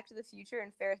were Back to the Future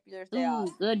and Ferris Bueller's Day Off.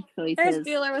 Good choices. Ferris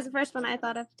Bueller was the first one I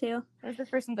thought of too. Those are the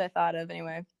first ones I thought of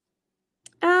anyway.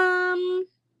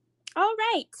 All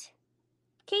right.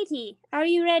 Katie, are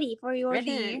you ready for your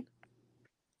Ready. turn?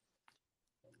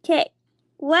 Okay.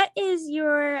 What is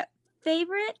your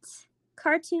favorite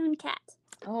cartoon cat?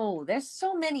 Oh, there's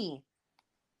so many.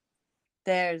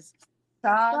 There's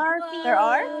Garfield. There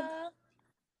are?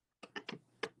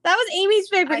 That was Amy's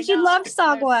favorite. She loved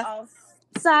Sagwa.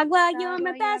 Sagwa, you're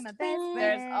my Sagwa, best best friend.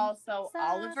 There's friend. also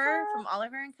Oliver from Sagwa.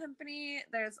 Oliver and Company.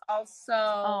 There's also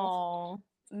Oh.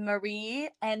 Marie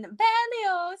and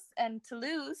Berlioz and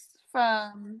Toulouse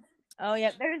from. Oh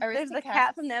yeah. There's the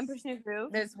cat from the Empress New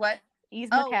Groove. There's what? Yzma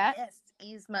Oh cat. yes,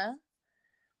 Yzma.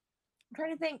 I'm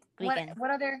trying to think. Weekend. What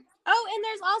other Oh, and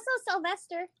there's also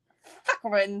Sylvester.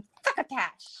 fucking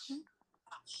fuckatash?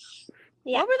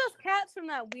 Yeah. What were those cats from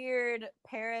that weird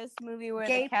Paris movie where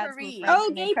Gay the cats Paris. were French Oh,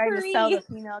 and they Gay tried to sell Paris.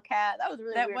 the female cat? That was a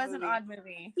really That weird was an movie. odd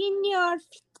movie.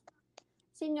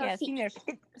 Senor. Yeah, Senior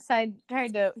side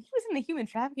tried to. He was in the human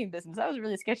trafficking business. That was a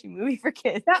really sketchy movie for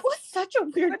kids. That was such a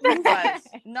weird It movie. was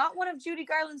not one of Judy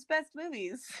Garland's best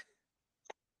movies.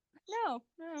 No.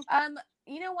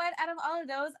 You know what? Out of all of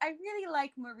those, I really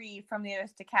like Marie from the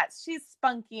Aristocats. She's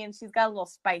spunky and she's got a little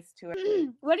spice to her.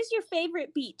 What is your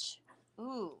favorite beach?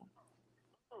 Ooh.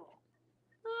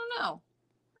 I don't know.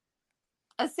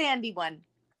 A sandy one.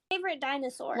 Favorite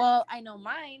dinosaur? Well, I know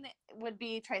mine would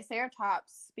be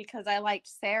Triceratops because I liked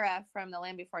Sarah from the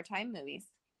Land Before Time movies.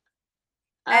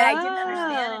 And I didn't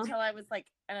understand Oh. until I was like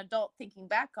an adult thinking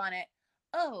back on it.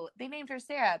 Oh, they named her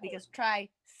Sarah because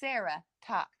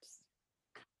Triceratops.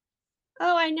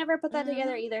 Oh, I never put that Mhm.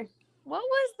 together either. What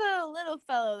was the little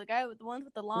fellow? The guy with the ones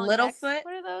with the long necks? Littlefoot?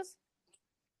 What are those?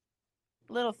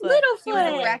 Littlefoot. He was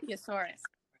a Littlefoot. Brachiosaurus.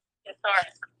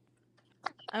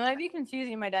 I might be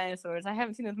confusing my dinosaurs. I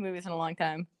haven't seen those movies in a long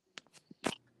time.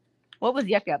 What was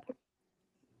Yuck Yup?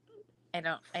 I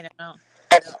don't know.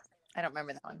 I don't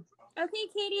remember that one. Okay,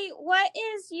 Katie, what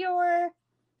is your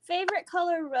favorite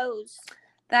color rose?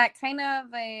 That kind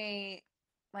of a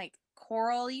like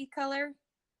coral-y color,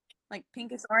 like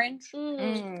pinkish orange.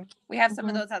 We have some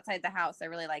of Mhm. those outside the house. I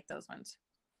really like those ones.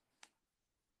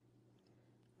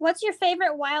 What's your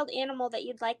favorite wild animal that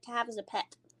you'd like to have as a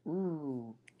pet?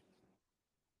 Ooh,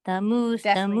 The moose.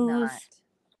 definitely the moose. not.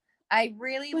 I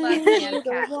really Where love the sand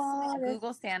cats. water-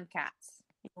 Google sand cats.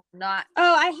 You will not.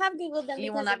 Oh, I have Googled them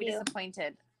You will because not of be you.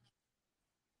 disappointed.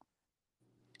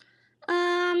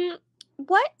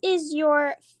 What is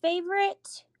your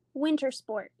favorite winter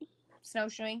sport?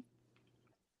 Snowshoeing.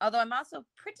 Although I'm also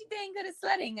pretty dang good at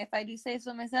sledding, if I do say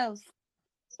so myself.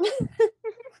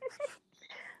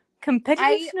 Competitive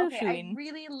I snowshoeing.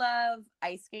 really love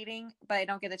ice skating, but I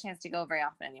don't get the chance to go very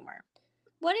often anymore.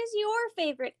 What is your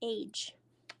favorite age?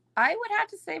 I would have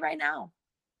to say right now.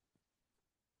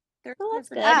 Well, that's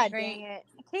good. God dang it.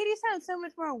 Katie sounds so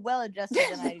much more well adjusted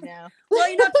than I do now. Well,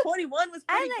 you know, 21 was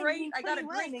I pretty like great. being I got a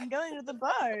 21 great. and going to the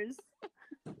bars.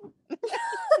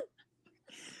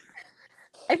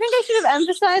 I think I should have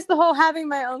emphasized the whole having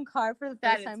my own car for the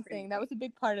That first is time pretty thing. That was a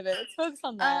big part of it. Let's focus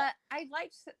on that. I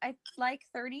like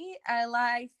 30.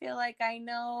 I feel like I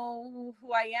know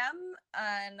who I am,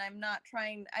 and I'm not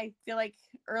trying. I feel like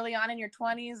early on in your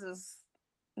 20s is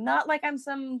not like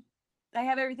I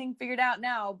have everything figured out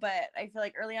now, but I feel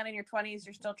like early on in your 20s,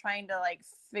 you're still trying to like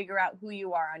figure out who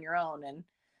you are on your own.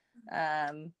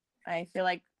 And I feel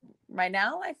like right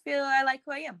now, I like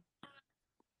who I am.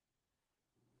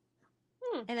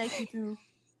 I like you too.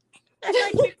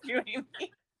 I like you too,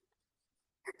 Amy.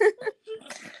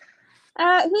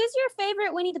 Who's your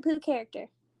favorite Winnie the Pooh character?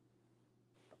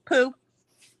 Pooh.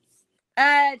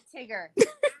 Tigger.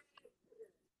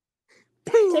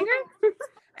 Tigger?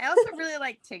 I also really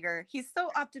like Tigger. He's so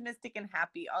optimistic and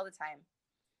happy all the time.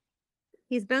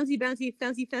 He's bouncy, bouncy,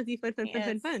 fancy, fancy, fun, fun, fun,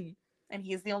 fun, Yes. fun. And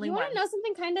he's the only You one. want to know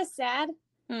something kind of sad?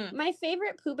 Hmm. My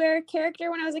favorite Pooh Bear character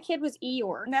when I was a kid was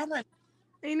Eeyore. Madeline,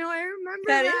 I know, I remember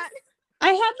That that. I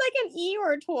had like an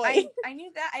Eeyore toy. I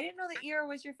knew that. I didn't know that Eeyore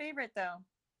was your favorite, though.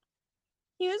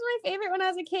 He was my favorite when I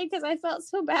was a kid because I felt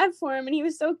so bad for him and he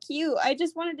was so cute. I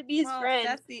just wanted to be his friend.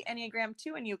 That's the Enneagram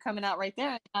 2 and you coming out right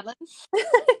there, Madeline.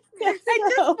 Yes, I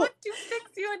just no. want to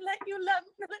fix you and let me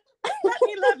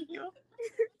love you.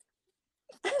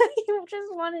 I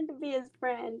just wanted to be his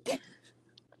friend.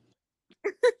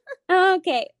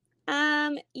 Okay.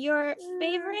 Your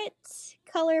favorite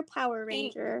color Power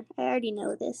Ranger. I already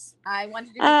know this. I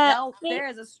wanted to be, wait. there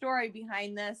is a story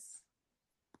behind this.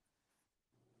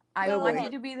 I Go wanted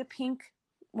ahead. to be the pink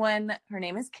one. Her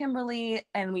name is Kimberly,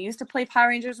 and we used to play Power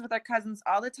Rangers with our cousins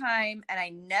all the time, and I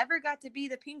never got to be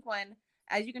the pink one.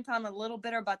 As you can tell, I'm a little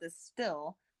bitter about this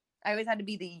still. I always had to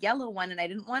be the yellow one, and I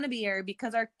didn't want to be her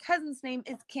because our cousin's name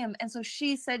is Kim, and so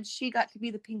she said she got to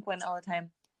be the pink one all the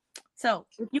time. So,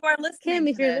 if you are listening Kim,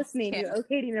 if to you're this, listening, Kim, you owe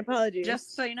Katie an apology.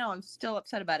 just so you know, I'm still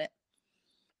upset about it.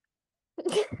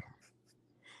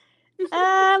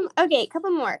 Okay,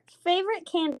 couple more. Favorite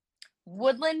candy.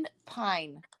 Woodland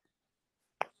Pine.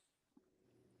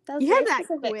 That was you had very that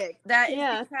specific. quick. That is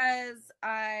Yeah. because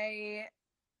I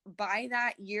buy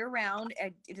that year round.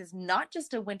 It is not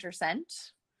just a winter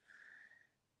scent.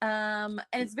 And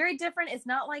it's very different. It's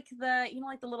not like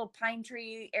like the little pine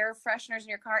tree air fresheners in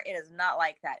your car. It is not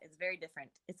like that. It's very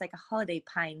different. It's like a holiday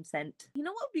pine scent. You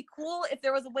know what would be cool if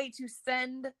there was a way to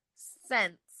send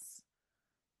scents,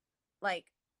 like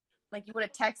you would a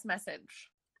text message.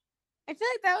 I feel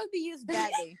like that would be used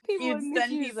badly. People You'd would send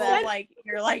misuse people that. like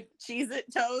your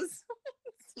Cheez-It toes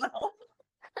smell.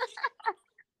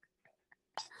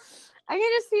 I can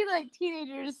just see like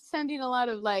teenagers sending a lot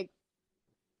of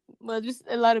just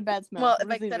a lot of bad smells. Well, if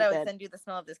Let's I leave could, it I at would that. send you the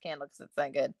smell of this candle because it's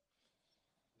that good.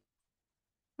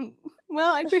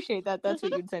 Well, I appreciate that. That's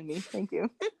what you'd send me. Thank you.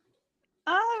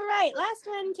 All right, last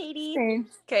one, Katie. Same.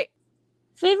 Okay,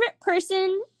 Favorite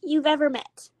person you've ever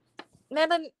met?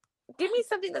 Madeline, give me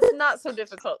something that's not so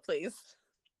difficult, please.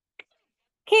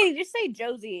 Katie, just say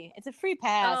Josie. It's a free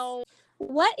pass. Oh,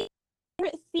 What is your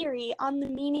favorite theory on the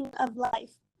meaning of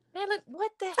life? Madeline,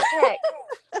 what the heck?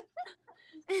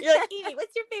 You're like, Katie,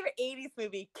 what's your favorite 80s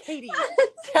movie? Katie,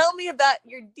 tell me about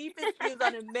your deepest views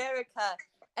on America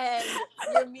and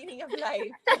your meaning of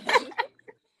life.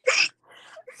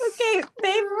 Okay,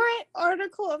 favorite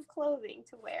article of clothing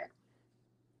to wear.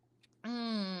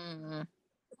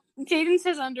 Jaden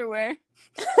says underwear.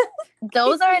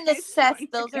 Those are a It's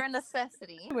Those are a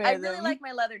necessity. Wear I really them. like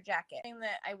my leather jacket. Thing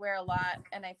that I wear a lot,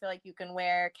 and I feel like you can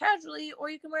wear casually or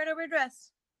you can wear it over a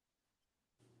dress.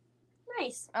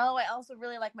 Nice. Oh, I also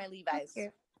really like my Levi's.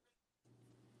 Cute.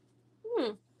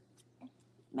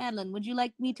 Madeline, would you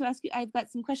like me to ask you? I've got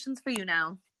some questions for you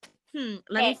now. Let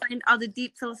me Okay. find all the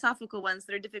deep philosophical ones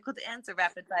that are difficult to answer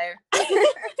rapid fire. I feel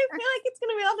like it's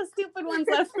gonna be all the stupid ones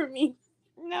left for me.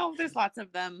 No, there's lots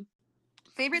of them.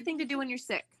 Favorite thing to do when you're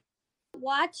sick?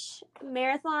 Watch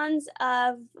marathons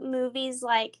of movies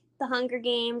like The Hunger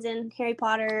Games and Harry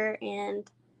Potter and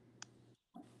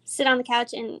sit on the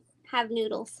couch and have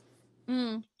noodles.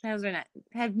 Those are not.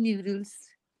 Have noodles.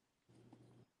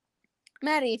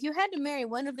 Maddie, if you had to marry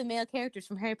one of the male characters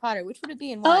from Harry Potter, which would it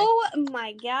be and why? Oh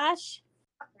my gosh.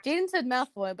 Jaden said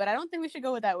Malfoy, but I don't think we should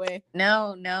go with that way.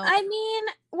 No. I mean,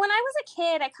 when I was a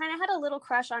kid, I kind of had a little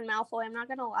crush on Malfoy. I'm not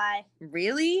going to lie.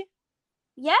 Really?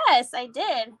 Yes, I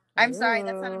did. I'm sorry.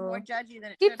 That sounded Ooh. more judgy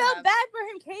than it She should felt have. bad for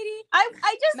him, Katie. I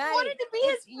just Maddie, wanted to be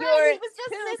his it's friend. your He was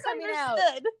poo just coming out.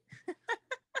 misunderstood.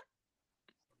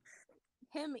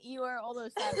 Him, Eeyore, all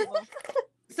those sad people.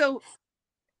 So,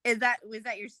 was that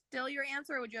still your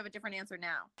answer, or would you have a different answer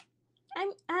now?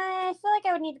 I feel like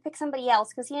I would need to pick somebody else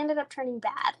because he ended up turning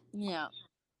bad. Yeah.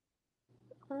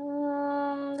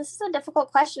 This is a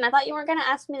difficult question. I thought you weren't going to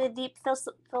ask me the deep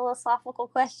philosophical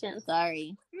questions.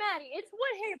 Sorry. Maddie, it's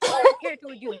what Harry Potter character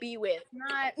would you be with?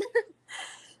 Not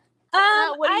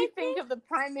what do you think of the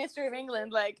Prime Minister of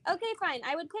England? Like, Okay, fine.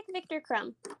 I would pick Victor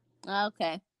Crumb.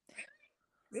 Okay.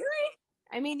 really?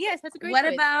 I mean, yes, that's a great What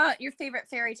choice. about your favorite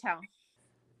fairy tale?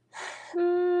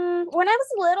 When I was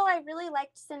little, I really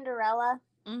liked Cinderella.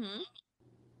 Mm-hmm.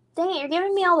 Dang it, you're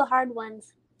giving me all the hard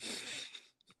ones.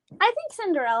 I think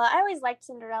Cinderella. I always liked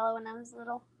Cinderella when I was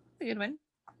little. A good one.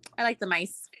 I like the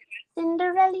mice.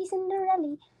 Cinderella.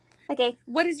 Okay,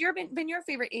 What has been your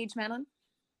favorite age, Madeline?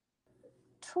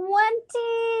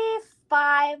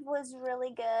 25 was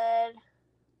really good.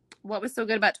 What was so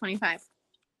good about 25?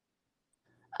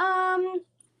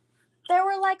 There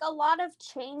were like a lot of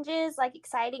changes, like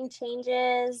exciting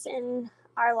changes in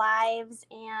our lives,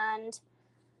 and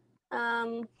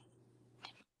I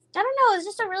don't know, it was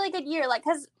just a really good year. Like,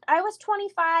 cause I was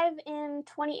 25 in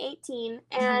 2018,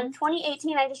 and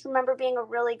 2018 I just remember being a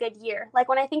really good year. Like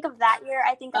when I think of that year,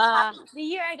 I think of happy. The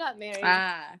year I got married.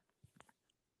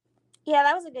 Yeah,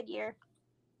 that was a good year.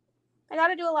 I got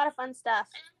to do a lot of fun stuff.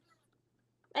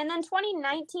 And then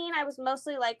 2019, I was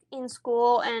mostly like in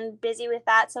school and busy with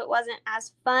that, so it wasn't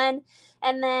as fun.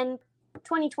 And then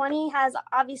 2020 has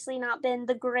obviously not been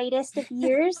the greatest of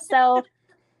years, so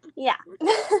yeah.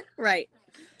 Right.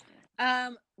 Good way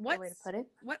to What put it.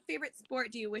 favorite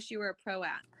sport do you wish you were a pro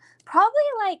at? Probably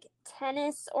like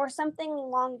tennis or something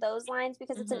along those lines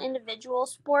because it's an individual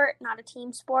sport, not a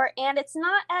team sport. And it's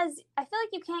not as, I feel like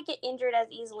you can't get injured as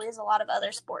easily as a lot of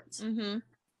other sports. Mm-hmm.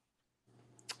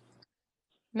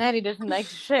 Maddie doesn't like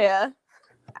to share.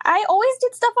 I always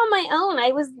did stuff on my own.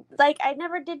 I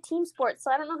never did team sports, so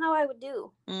I don't know how I would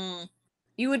do.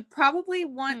 You would probably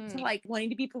want to wanting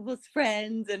to be people's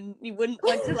friends, and you wouldn't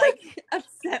want to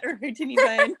upset or hurt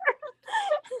anyone.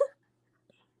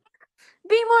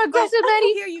 Be more aggressive, Oh,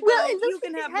 Maddie. here you Will, go. it looks You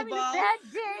can like have he's the having ball. a bad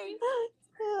day.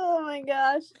 Oh my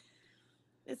gosh.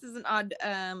 This is an odd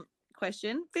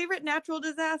question. Favorite natural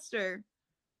disaster?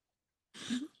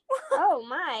 Oh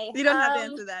my. You don't have to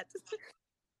answer that.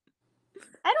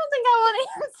 I don't think I want to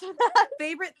answer that.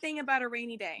 Favorite thing about a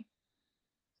rainy day?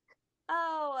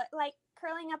 Oh, like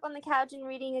curling up on the couch and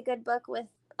reading a good book with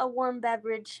a warm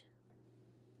beverage.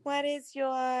 What is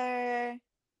your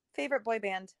favorite boy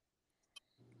band?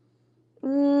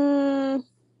 Man,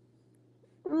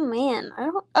 I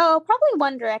don't. Oh, probably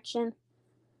One Direction.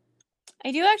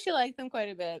 I do actually like them quite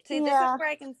a bit. See, this Yeah. is where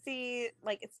I can see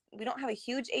like we don't have a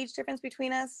huge age difference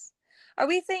between us. Are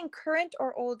we saying current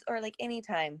or old or like any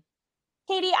time?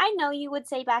 Katie, I know you would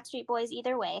say Backstreet Boys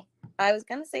either way. I was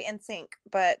gonna say NSYNC,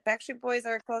 but Backstreet Boys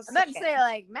are close. I'm about to second. say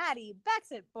like Maddie,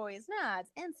 Backstreet Boys, nah,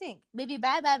 it's NSYNC. Baby,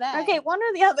 bye, bye, bye. Okay, one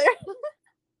or the other.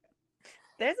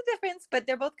 There's a difference, but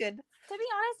they're both good. To be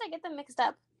honest, I get them mixed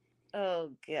up.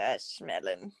 Oh gosh,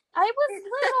 Madeline, I was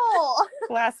little.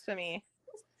 blasphemy.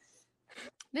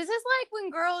 This is like when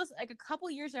girls like a couple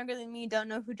years younger than me don't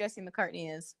know who Jesse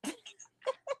McCartney is.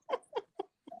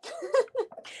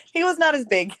 He was not as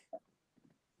big.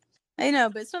 I know,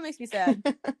 but it still makes me sad.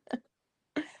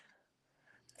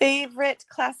 Favorite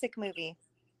classic movie?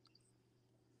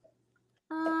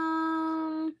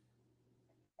 Oz.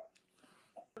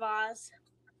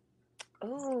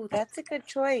 Oh, that's a good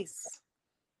choice.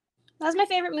 That was my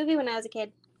favorite movie when I was a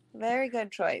kid. Very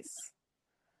good choice.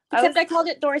 Except I called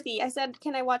it Dorothy. I said,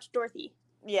 "Can I watch Dorothy?"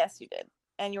 Yes, you did.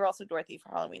 And you were also Dorothy for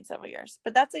Halloween several years.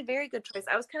 But that's a very good choice.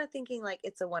 I was kind of thinking like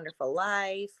It's a Wonderful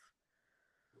Life.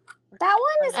 That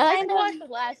one is I like kind to watch of. the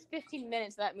last 15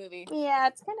 minutes of that movie. Yeah,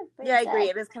 it's kind of. Yeah, I sad. agree.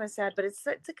 It is kind of sad, but it's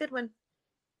a good one.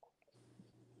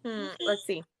 Let's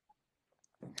see.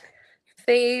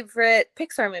 Favorite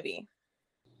Pixar movie?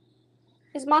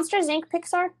 Is Monsters Inc.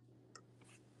 Pixar?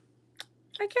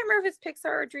 I can't remember if it's Pixar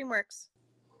or DreamWorks.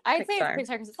 I'd say Pixar. it's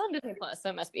Pixar because it's on Disney Plus, so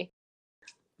it must be.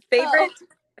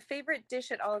 Favorite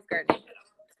dish at Olive Garden?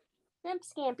 Shrimp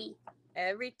scampi.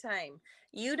 Every time.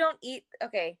 You don't eat.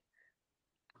 Okay.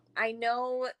 I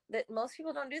know that most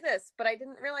people don't do this, but I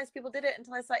didn't realize people did it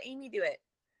until I saw Amy do it.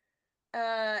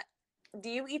 Do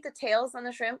you eat the tails on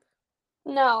the shrimp?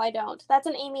 No, I don't. That's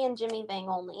an Amy and Jimmy thing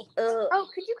only. Ugh. Oh,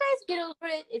 could you guys get over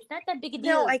it? It's not that big a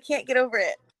deal. No, I can't get over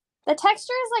it. The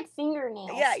texture is like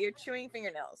fingernails. Yeah, you're chewing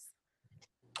fingernails.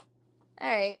 All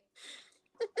right.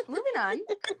 Moving on.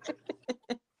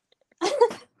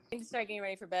 Start getting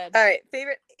ready for bed. All right,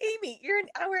 favorite Amy, you're an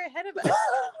hour ahead of us.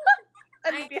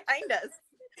 I mean, behind us.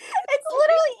 It's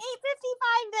literally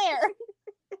 8:55 there.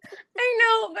 I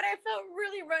know, but I felt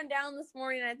really run down this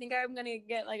morning. I think I'm gonna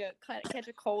get like catch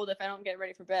a cold if I don't get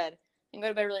ready for bed and go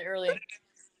to bed really early.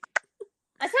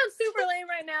 I sound super lame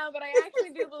right now, but I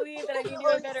actually do believe that I need to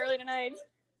go to bed early tonight.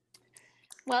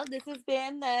 Well, this has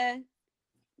been the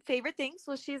Favorite Things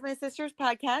with She's My Sister's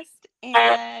podcast,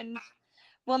 and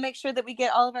we'll make sure that we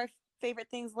get all of our favorite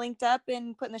things linked up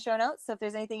and put in the show notes. So if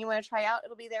there's anything you want to try out,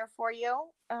 it'll be there for you.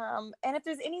 And if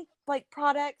there's any like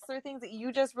products or things that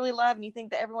you just really love and you think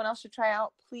that everyone else should try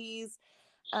out, please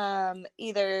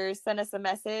either send us a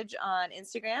message on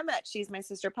Instagram at She's My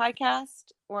Sister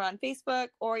Podcast or on Facebook,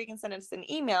 or you can send us an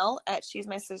email at She's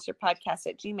My Sister Podcast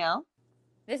at Gmail.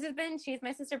 This has been She's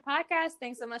My Sister Podcast.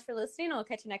 Thanks so much for listening. I'll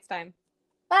catch you next time.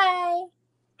 Bye.